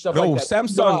 Numbers, stuff like that.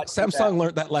 Samsung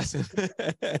learned that lesson.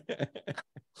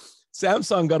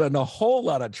 Samsung got in a whole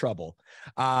lot of trouble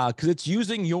because it's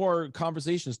using your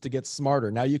conversations to get smarter.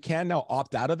 Now you can now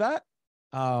opt out of that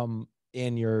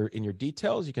in your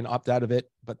details. You can opt out of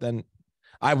it, but then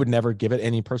I would never give it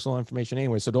any personal information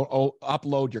anyway. So don't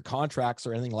upload your contracts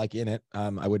or anything like in it.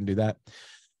 I wouldn't do that.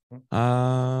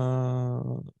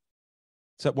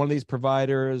 Except one of these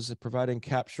providers providing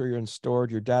capture and stored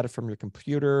your data from your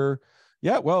computer.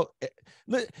 Yeah, well,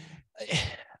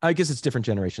 I guess it's different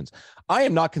generations. I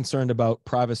am not concerned about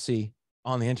privacy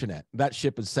on the internet. That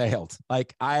ship has sailed.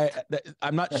 Like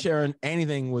I'm not sharing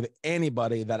anything with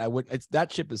anybody that I would.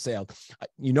 That ship has sailed.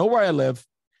 You know where I live.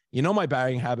 You know my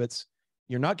buying habits.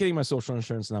 You're not getting my social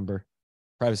insurance number.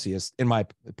 Privacy has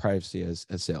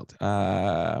sailed.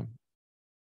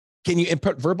 Can you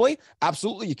input verbally?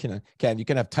 Absolutely, you can. You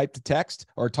can have type to text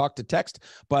or talk to text,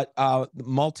 but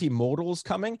multimodal is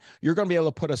coming. You're going to be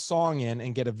able to put a song in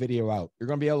and get a video out. You're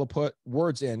going to be able to put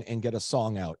words in and get a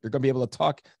song out. You're going to be able to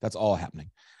talk. That's all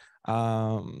happening.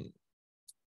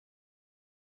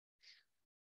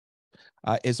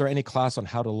 Is there any class on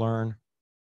how to learn?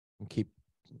 Keep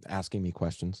asking me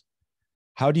questions.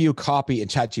 How do you copy in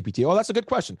ChatGPT? Oh, that's a good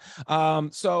question.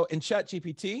 So in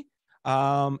ChatGPT,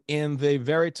 in the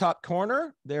very top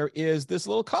corner, there is this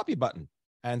little copy button.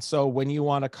 And so when you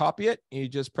want to copy it, you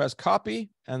just press copy,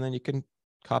 and then you can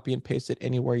copy and paste it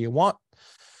anywhere you want.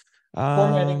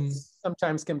 Formatting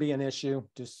sometimes can be an issue.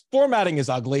 Just formatting is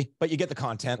ugly, but you get the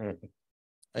content.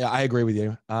 Yeah, I agree with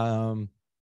you.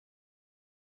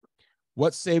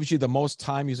 What saves you the most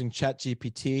time using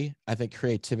ChatGPT? I think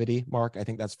creativity, Mark. I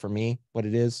think that's for me what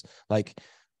it is. Like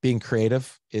being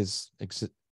creative is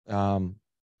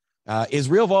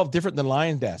Realvolve different than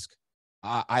Lion Desk?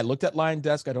 I looked at Lion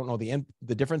Desk. I don't know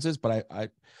the differences, but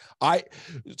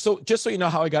so just so you know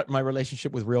how I got my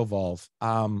relationship with Realvolve.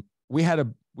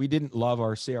 We didn't love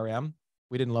our CRM.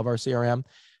 We didn't love our CRM.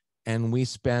 And we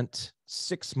spent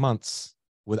 6 months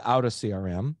without a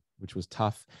CRM, which was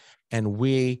tough. And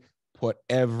we put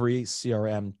every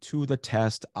CRM to the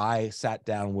test. I sat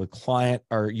down with client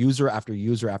or user after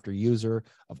user after user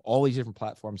of all these different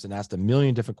platforms and asked a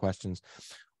million different questions.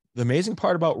 The amazing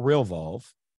part about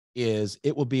Realvolve is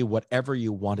it will be whatever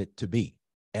you want it to be.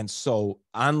 And so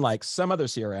unlike some other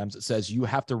CRMs, it says you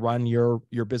have to run your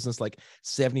business like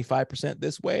 75%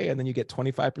 this way, and then you get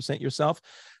 25% yourself.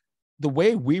 The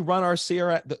way we run our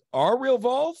CRM, our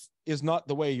Realvolve is not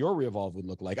the way your Realvolve would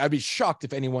look like. I'd be shocked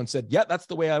if anyone said, yeah, that's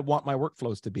the way I want my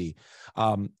workflows to be.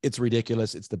 It's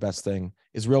ridiculous. It's the best thing.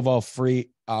 Is Realvolve free?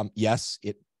 Yes,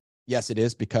 it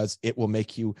is, because it will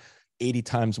make you 80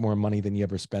 times more money than you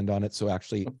ever spend on it. So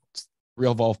actually,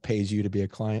 Realvolve pays you to be a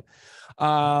client.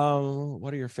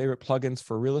 What are your favorite plugins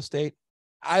for real estate?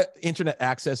 Internet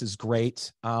Access is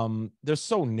great. They're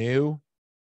so new.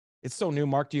 It's so new.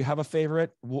 Mark, do you have a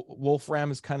favorite? Wolfram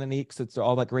is kind of neat because it's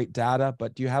all that great data,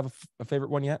 but do you have a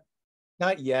favorite one yet?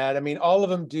 Not yet. I mean, all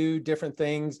of them do different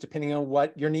things depending on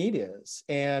what your need is.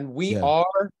 And we are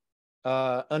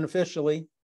unofficially,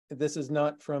 this is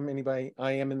not from anybody,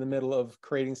 I am in the middle of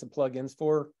creating some plugins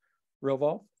for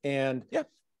Realvolve. And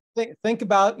think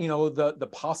about, the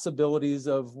possibilities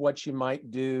of what you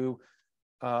might do,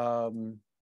 as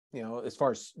far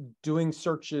as doing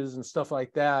searches and stuff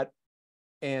like that.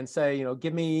 And say,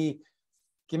 give me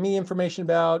information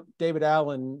about David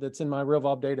Allen that's in my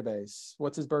Realvolve database.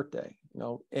 What's his birthday?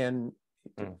 And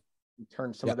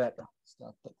turn some of that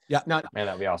stuff. But man,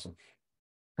 that'd be awesome.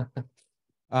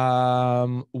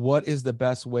 What is the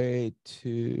best way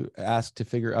to ask to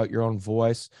figure out your own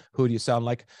voice? Who do you sound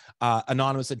like?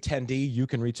 Anonymous attendee, you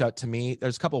can reach out to me.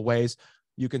 There's a couple of ways.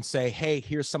 You can say, hey,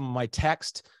 here's some of my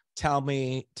text. Tell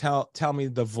me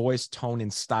the voice, tone,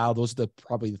 and style. Those are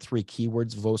probably the 3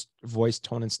 keywords: voice,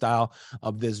 tone, and style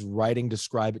of this writing.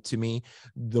 Describe it to me.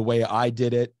 The way I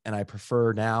did it, and I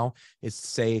prefer now, is to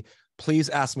say, please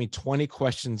ask me 20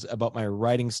 questions about my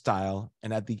writing style.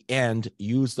 And at the end,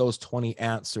 use those 20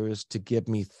 answers to give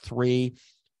me 3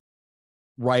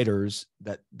 writers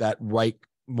that write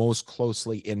most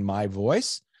closely in my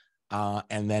voice.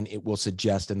 And then it will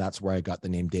suggest, and that's where I got the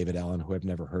name David Allen, who I've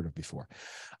never heard of before.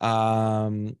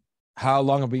 How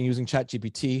long have I been using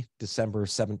ChatGPT? December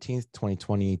 17th,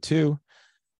 2022.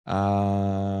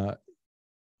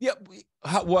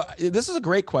 This is a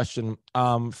great question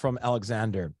from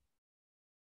Alexander.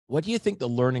 What do you think the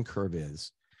learning curve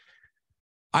is?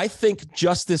 I think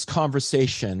just this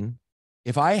conversation,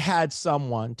 if I had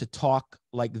someone to talk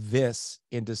like this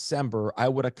in December, I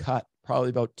would have cut probably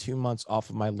about 2 months off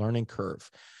of my learning curve,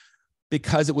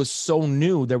 because it was so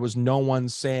new. There was no one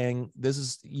saying, this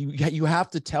is, you have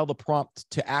to tell the prompt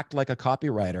to act like a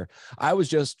copywriter. I was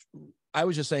just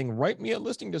saying, write me a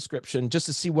listing description, just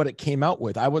to see what it came out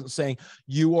with. I wasn't saying,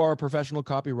 you are a professional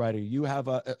copywriter, you have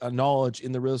a knowledge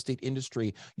in the real estate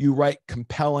industry, you write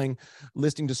compelling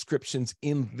listing descriptions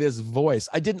in this voice.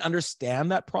 I didn't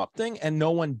understand that prompt thing, and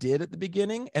no one did at the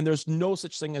beginning. And there's no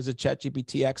such thing as a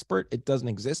ChatGPT expert. It doesn't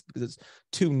exist because it's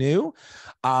too new.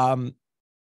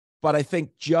 But I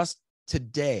think just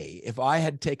today, if I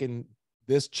had taken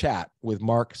this chat with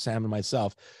Mark, Sam, and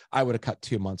myself, I would have cut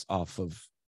 2 months off of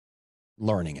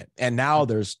learning it. And now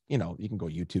there's, you can go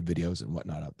YouTube videos and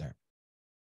whatnot out there.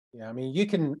 Yeah, I mean, you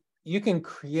can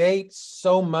create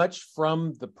so much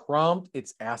from the prompt.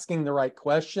 It's asking the right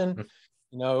question.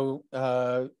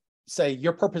 Say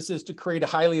your purpose is to create a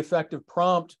highly effective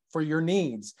prompt for your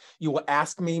needs. You will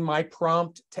ask me my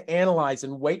prompt to analyze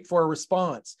and wait for a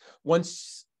response.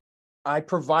 Once I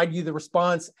provide you the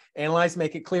response, analyze,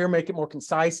 make it clear, make it more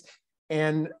concise,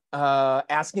 and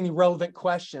ask any relevant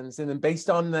questions. And then based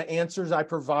on the answers I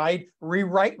provide,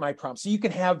 rewrite my prompt. So you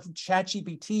can have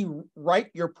ChatGPT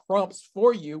write your prompts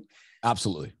for you.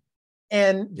 Absolutely.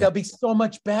 And they'll be so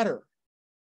much better.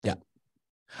 Yeah.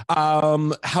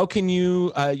 How can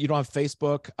you don't have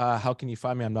Facebook? How can you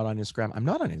find me? I'm not on Instagram. I'm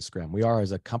not on Instagram. We are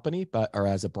as a company, or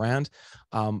as a brand.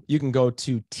 You can go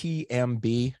to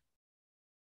TMB.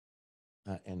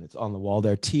 And it's on the wall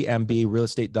there,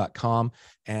 tmbrealestate.com,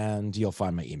 and you'll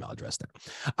find my email address there.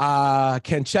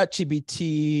 Can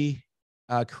ChatGPT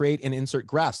create and insert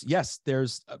graphs? Yes,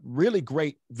 there's really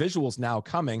great visuals now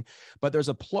coming, but there's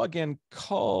a plugin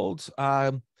called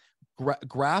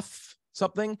Graph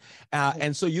something,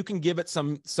 and so you can give it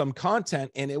some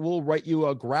content, and it will write you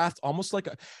a graph, almost like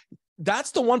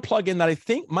that's the one plugin that I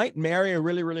think might marry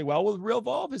really, really well with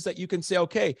Realvolve, is that you can say,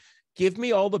 okay, give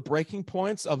me all the breaking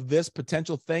points of this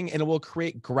potential thing, and it will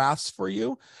create graphs for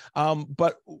you.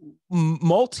 But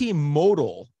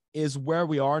multimodal is where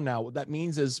we are now. What that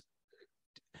means is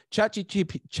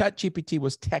ChatGPT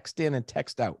was text in and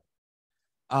text out.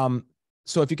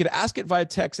 So if you could ask it via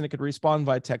text and it could respond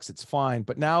via text, it's fine.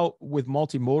 But now with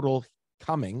multimodal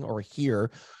coming or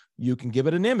here, you can give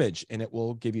it an image and it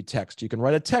will give you text. You can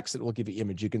write a text, it will give you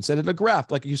image. You can send it a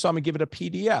graph, like you saw me give it a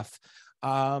PDF.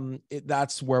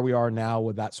 That's where we are now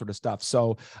with that sort of stuff.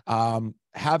 So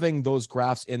having those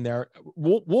graphs in there,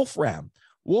 Wolfram,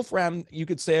 you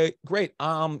could say, great,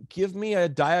 give me a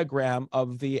diagram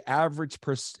of the average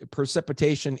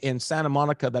precipitation in Santa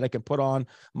Monica that I can put on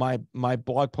my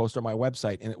blog post or my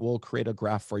website, and it will create a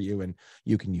graph for you, and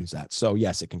you can use that. So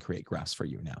yes, it can create graphs for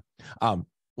you now.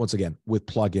 Once again, with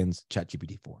plugins,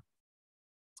 ChatGPT 4.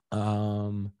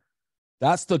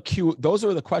 That's the Q. Those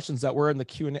are the questions that were in the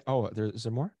Q&A. Oh, is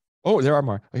there more? Oh, there are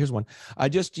more. Here's one. I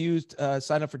just used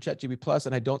sign up for ChatGPT Plus,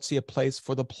 and I don't see a place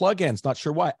for the plugins. Not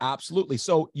sure why. Absolutely.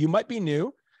 So you might be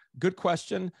new. Good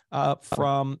question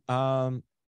from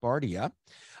Bardia.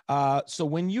 So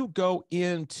when you go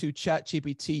into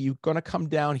ChatGPT, you're going to come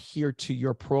down here to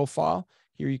your profile.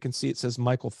 Here you can see it says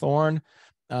Michael Thorne.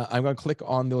 I'm going to click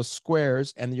on those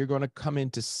squares, and you're going to come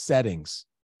into settings.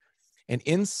 And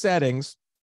in settings,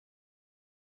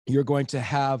 you're going to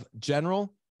have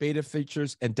general, beta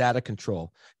features, and data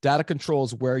control. Data control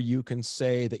is where you can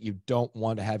say that you don't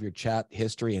want to have your chat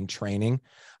history and training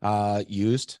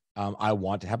used. I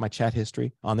want to have my chat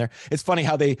history on there. It's funny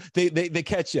how they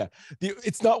catch you.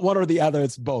 It's not one or the other,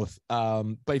 it's both.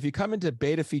 But if you come into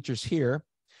beta features here,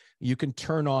 you can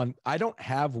turn on, I don't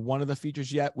have one of the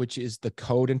features yet, which is the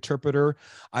code interpreter.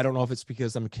 I don't know if it's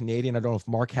because I'm Canadian. I don't know if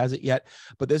Mark has it yet,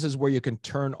 but this is where you can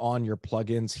turn on your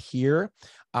plugins here.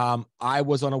 I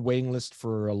was on a waiting list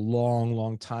for a long,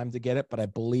 long time to get it, but I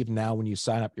believe now when you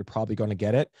sign up, you're probably going to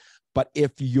get it. But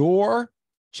if your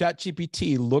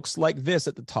ChatGPT looks like this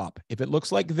at the top, if it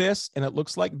looks like this and it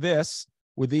looks like this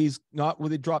with these, not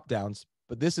with the drop downs,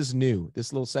 but this is new,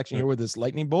 this little section here with this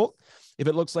lightning bolt, if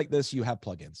it looks like this, you have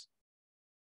plugins.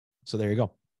 So there you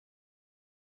go.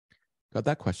 Got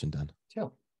that question done. Yeah.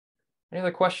 Any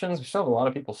other questions? We still have a lot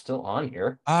of people still on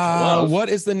here. What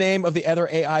is the name of the other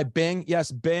AI? Bing.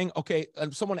 Yes, Bing. Okay.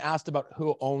 Someone asked about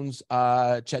who owns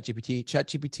ChatGPT.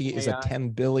 ChatGPT is a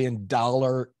 $10 billion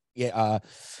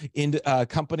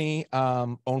company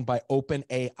owned by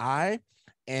OpenAI,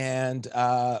 and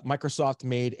Microsoft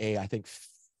made I think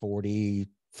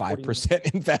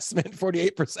 45% investment,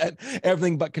 48%,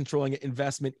 everything but controlling it,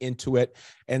 investment into it.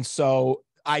 And so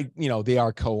they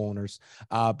are co-owners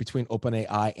between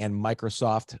OpenAI and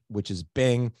Microsoft, which is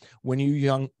Bing. When you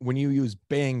use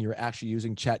Bing, you're actually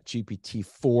using ChatGPT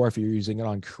 4. If you're using it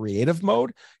on creative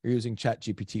mode, you're using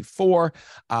ChatGPT 4.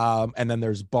 And then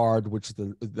there's Bard, which is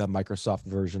the Microsoft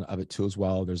version of it too as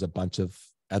well. There's a bunch of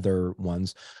other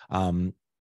ones.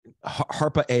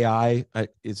 Harpa AI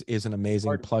is an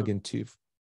amazing plugin too.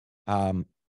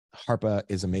 Harpa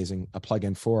is amazing, a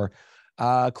plugin for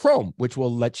Chrome, which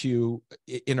will let you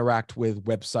interact with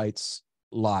websites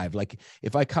live. Like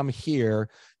if I come here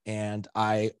and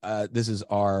this is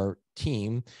our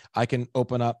team, I can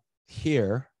open up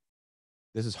here.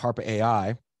 This is Harpa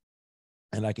AI,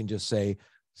 and I can just say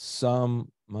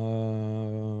summarize.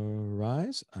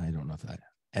 I don't know if that,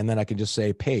 and then I can just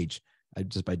say page.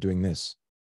 Just by doing this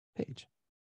page,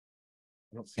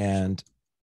 and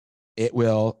it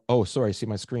will. Oh, sorry. See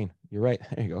my screen. You're right.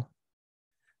 There you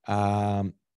go.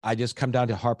 I just come down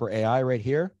to Harper AI right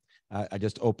here. I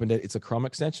just opened it. It's a Chrome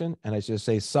extension, and I just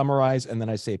say summarize, and then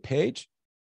I say page,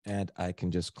 and I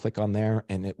can just click on there,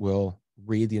 and it will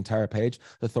read the entire page.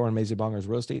 The Thorne Maisie Bongers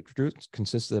Real Estate Group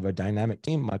consists of a dynamic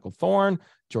team: Michael Thorne,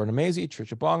 Jordan Maisie,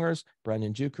 Trisha Bongers,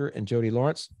 Brandon Juker, and Jody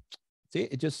Lawrence. See,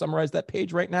 it just summarized that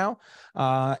page right now,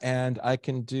 and I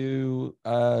can do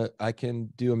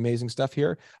amazing stuff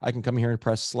here. I can come here and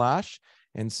press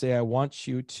 / and say I want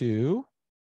you to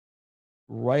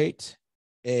write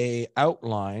a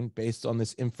outline based on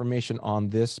this information on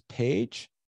this page,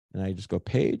 and I just go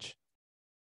page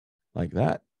like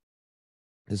that.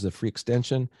 This is a free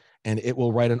extension, and it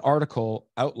will write an article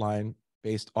outline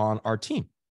based on our team.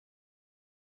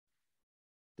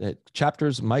 The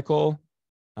chapters, Michael,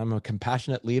 I'm a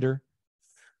compassionate leader.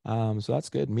 So that's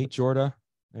good. Meet Jorda.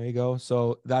 There you go.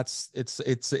 So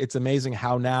it's amazing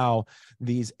how now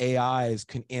these AIs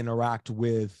can interact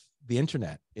with the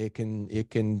internet. It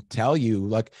can tell you,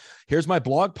 like, here's my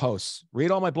blog posts.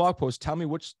 Read all my blog posts. Tell me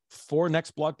which 4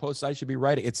 next blog posts I should be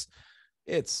writing.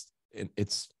 It's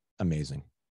amazing.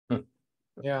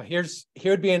 Yeah,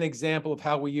 here'd be an example of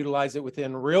how we utilize it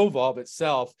within Realvolve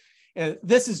itself. and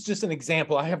this is just an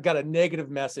example. I have got a negative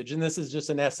message, and this is just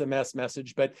an SMS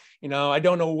message, but I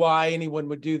don't know why anyone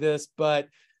would do this, but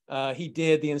he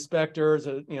did. The inspector is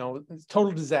a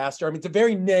total disaster. I mean, it's a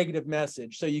very negative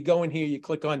message. So you go in here, you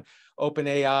click on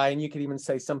OpenAI, and you could even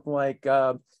say something like,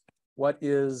 what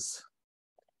is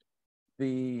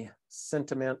the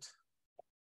sentiment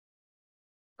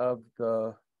of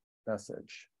the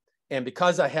message? And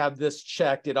because I have this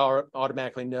checked, it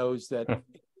automatically knows that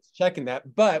it's checking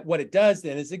that. But what it does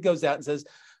then is it goes out and says,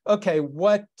 okay,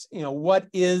 what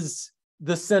is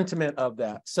the sentiment of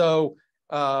that? So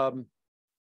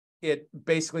it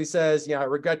basically says, I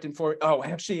regret to inform. Oh,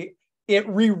 actually, it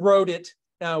rewrote it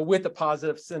with a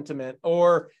positive sentiment.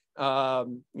 Or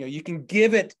you can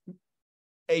give it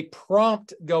a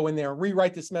prompt, go in there and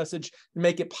rewrite this message to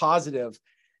make it positive,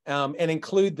 and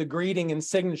include the greeting and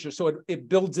signature. So it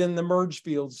builds in the merge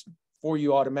fields for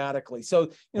you automatically.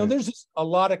 So, there's just a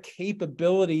lot of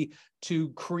capability to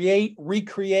create,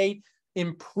 recreate,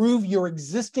 improve your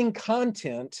existing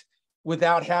content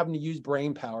without having to use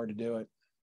brain power to do it.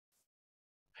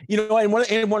 And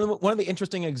one of the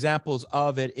interesting examples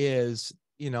of it is,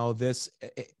 this,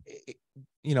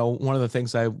 one of the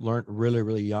things I learned really,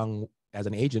 really young as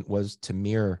an agent was to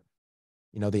mirror,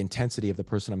 the intensity of the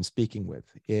person I'm speaking with.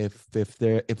 If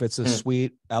it's a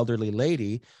sweet elderly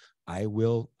lady, I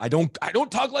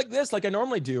don't talk like this, like I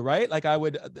normally do, right? Like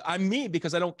I'm me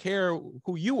because I don't care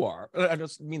who you are. I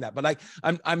don't mean that, but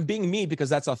I'm being me because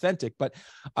that's authentic, but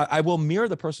I will mirror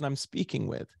the person I'm speaking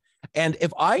with. And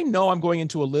if I know I'm going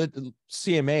into a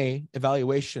CMA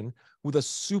evaluation with a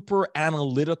super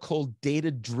analytical,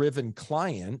 data-driven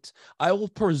client, I will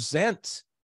present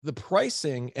the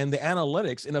pricing and the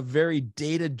analytics in a very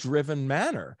data-driven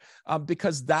manner,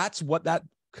 because that's what that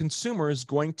consumer is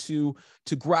going to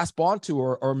grasp onto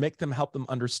or make them, help them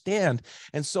understand.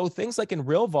 And so things like in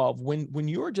Realvolve, when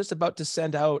you are just about to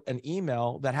send out an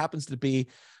email that happens to be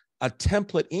a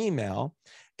template email,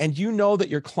 and that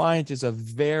your client is a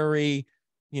very,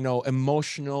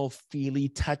 emotional, feely,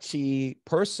 touchy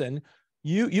person,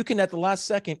 you can, at the last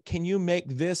second, can you make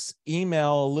this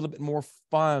email a little bit more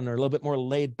fun or a little bit more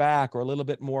laid back or a little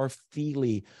bit more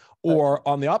feely? Or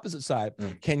on the opposite side,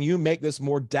 can you make this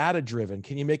more data-driven?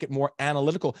 Can you make it more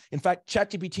analytical? In fact,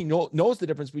 ChatGPT knows the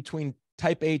difference between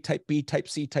type A, type B, type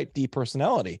C, type D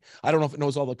personality. I don't know if it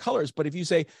knows all the colors, but if you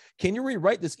say, can you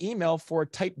rewrite this email for a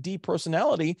type D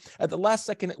personality, at the last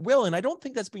second it will. And I don't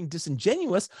think that's being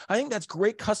disingenuous. I think that's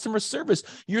great customer service.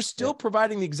 You're still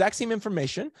providing the exact same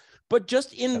information, but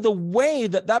just in the way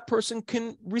that person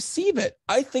can receive it.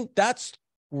 I think that's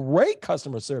great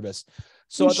customer service.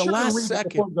 So at the last second,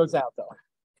 before it goes out, though.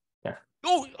 Yeah.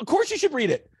 Oh, of course you should read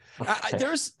it.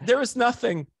 There is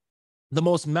nothing. The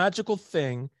most magical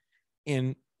thing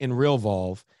in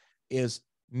Realvolve is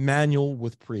manual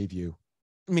with preview.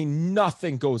 I mean,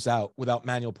 nothing goes out without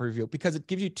manual preview because it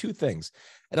gives you two things.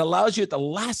 It allows you at the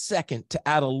last second to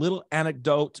add a little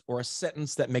anecdote or a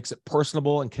sentence that makes it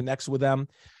personable and connects with them.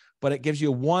 But it gives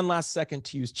you one last second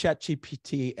to use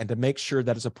ChatGPT and to make sure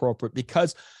that it's appropriate,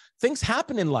 because things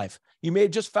happen in life. You may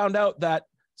have just found out that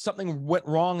something went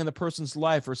wrong in the person's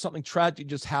life, or something tragic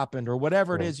just happened, or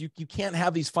whatever it is. You can't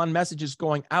have these fun messages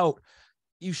going out.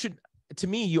 You should, to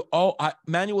me,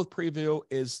 manual with preview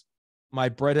is my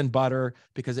bread and butter,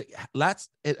 because it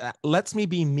lets me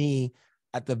be me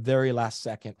at the very last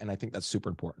second. And I think that's super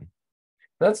important.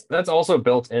 That's also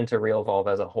built into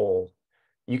Realvolve as a whole.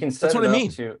 You can set it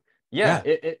up to,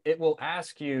 it will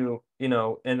ask you,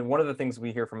 and one of the things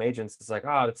we hear from agents is like,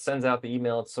 it sends out the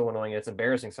email. It's so annoying. It's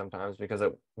embarrassing sometimes because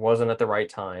it wasn't at the right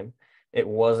time. It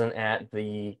wasn't at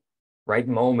the right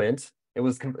moment. It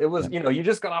was, you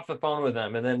just got off the phone with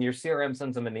them, and then your CRM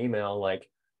sends them an email like,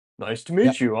 nice to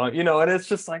meet you, and it's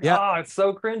just like, it's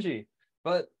so cringy.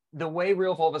 But the way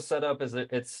Realvolve is set up is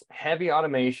that it's heavy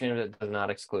automation. It does not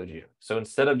exclude you. So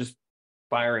instead of just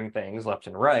firing things left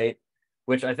and right,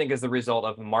 which I think is the result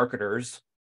of marketers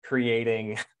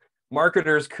creating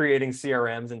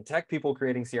CRMs and tech people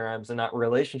creating CRMs, and not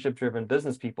relationship-driven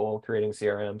business people creating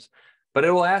CRMs. But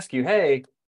it will ask you, hey,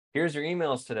 here's your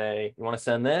emails today. You want to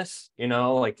send this?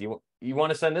 Like, do you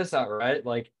want to send this out, right?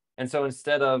 Like, and so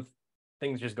instead of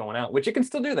things just going out, which you can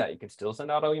still do that. You can still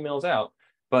send auto emails out,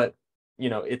 but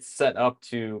it's set up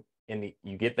to,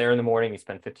 you get there in the morning, you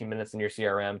spend 15 minutes in your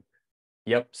CRM.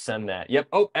 Yep, send that. Yep.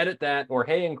 Oh, edit that. Or,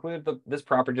 hey, include this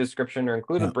property description, or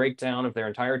include a breakdown of their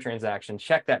entire transaction.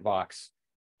 Check that box.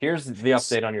 Here's the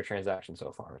update on your transaction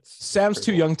so far. Sam's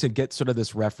too young to get sort of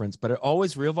this reference, but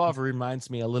Realvolve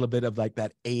reminds me a little bit of like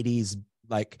that 80s,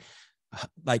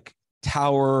 like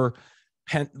tower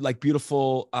like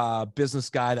beautiful business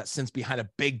guy that sits behind a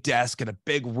big desk in a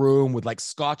big room with like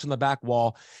scotch on the back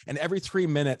wall. And every 3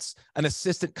 minutes, an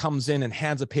assistant comes in and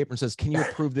hands a paper and says, can you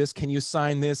approve this? Can you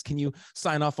sign this? Can you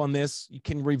sign off on this? You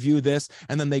can review this.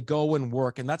 And then they go and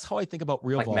work. And that's how I think about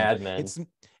Realvolve. Like Mad Men.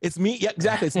 It's me. Yeah,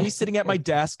 exactly. It's me sitting at my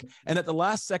desk. And at the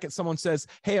last second, someone says,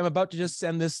 hey, I'm about to just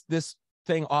send this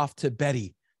thing off to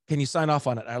Betty. Can you sign off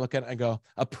on it? I look at it and I go,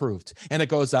 approved. And it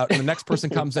goes out. And the next person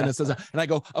comes in and says, and I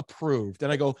go, approved.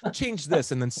 And I go, change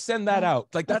this and then send that out.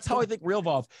 Like, that's how I think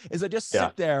Realvolve is. I just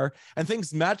sit there and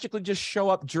things magically just show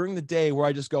up during the day where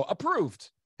I just go,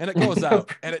 approved. And it goes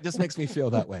out. And it just makes me feel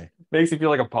that way. Makes you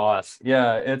feel like a boss.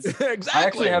 Yeah, it's exactly. I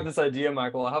actually have this idea,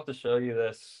 Michael. I'll have to show you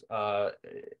this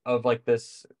of like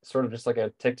this sort of just like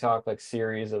a TikTok like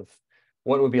series of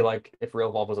what it would be like if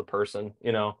Realvolve was a person,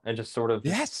 you know, and just sort of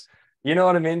yes. You know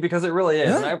what I mean? Because it really is.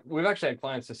 Yeah. And we've actually had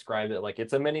clients describe it like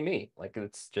it's a mini me. Like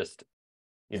it's just,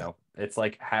 you know, it's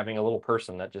like having a little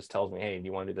person that just tells me, hey, do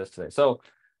you want to do this today? So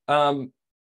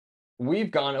we've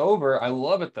gone over. I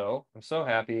love it though. I'm so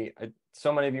happy.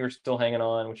 So many of you are still hanging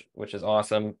on, which is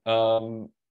awesome.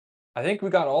 I think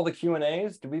we got all the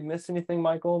Q&As. Did we miss anything,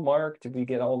 Michael, Mark? Did we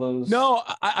get all those? No,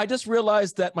 I just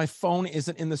realized that my phone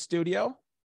isn't in the studio.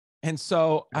 And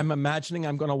so I'm imagining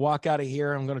I'm going to walk out of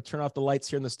here. I'm going to turn off the lights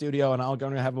here in the studio and I'm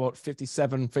going to have about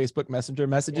 57 Facebook Messenger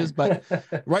messages. But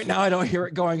right now I don't hear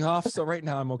it going off. So right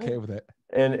now I'm okay with it.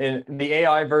 And the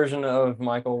AI version of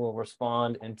Michael will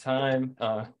respond in time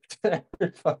to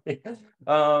everybody.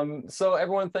 So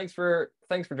everyone, thanks for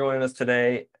joining us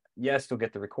today. Yes, you'll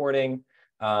get the recording.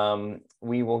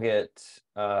 We will get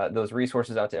those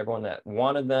resources out to everyone that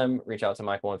wanted them. Reach out to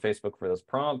Michael on Facebook for those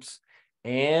prompts.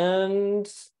 And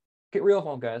get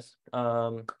Realvolve, guys.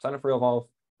 Sign up for Realvolve.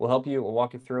 We'll help you. We'll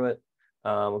walk you through it.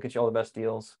 We'll get you all the best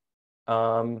deals.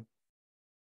 Michael,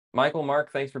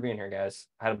 Mark, thanks for being here, guys.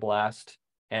 I had a blast,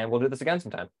 and we'll do this again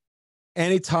sometime.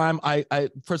 Anytime. I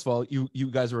first of all,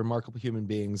 you guys are remarkable human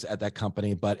beings at that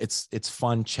company, but it's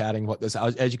fun chatting about this.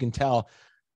 As you can tell,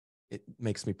 it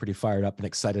makes me pretty fired up and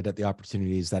excited at the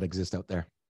opportunities that exist out there.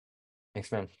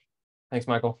 Thanks, man. Thanks,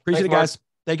 Michael. Appreciate it, guys.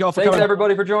 Thank you all for coming. Thanks,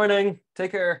 everybody, for joining.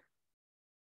 Take care.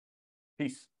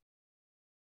 Peace.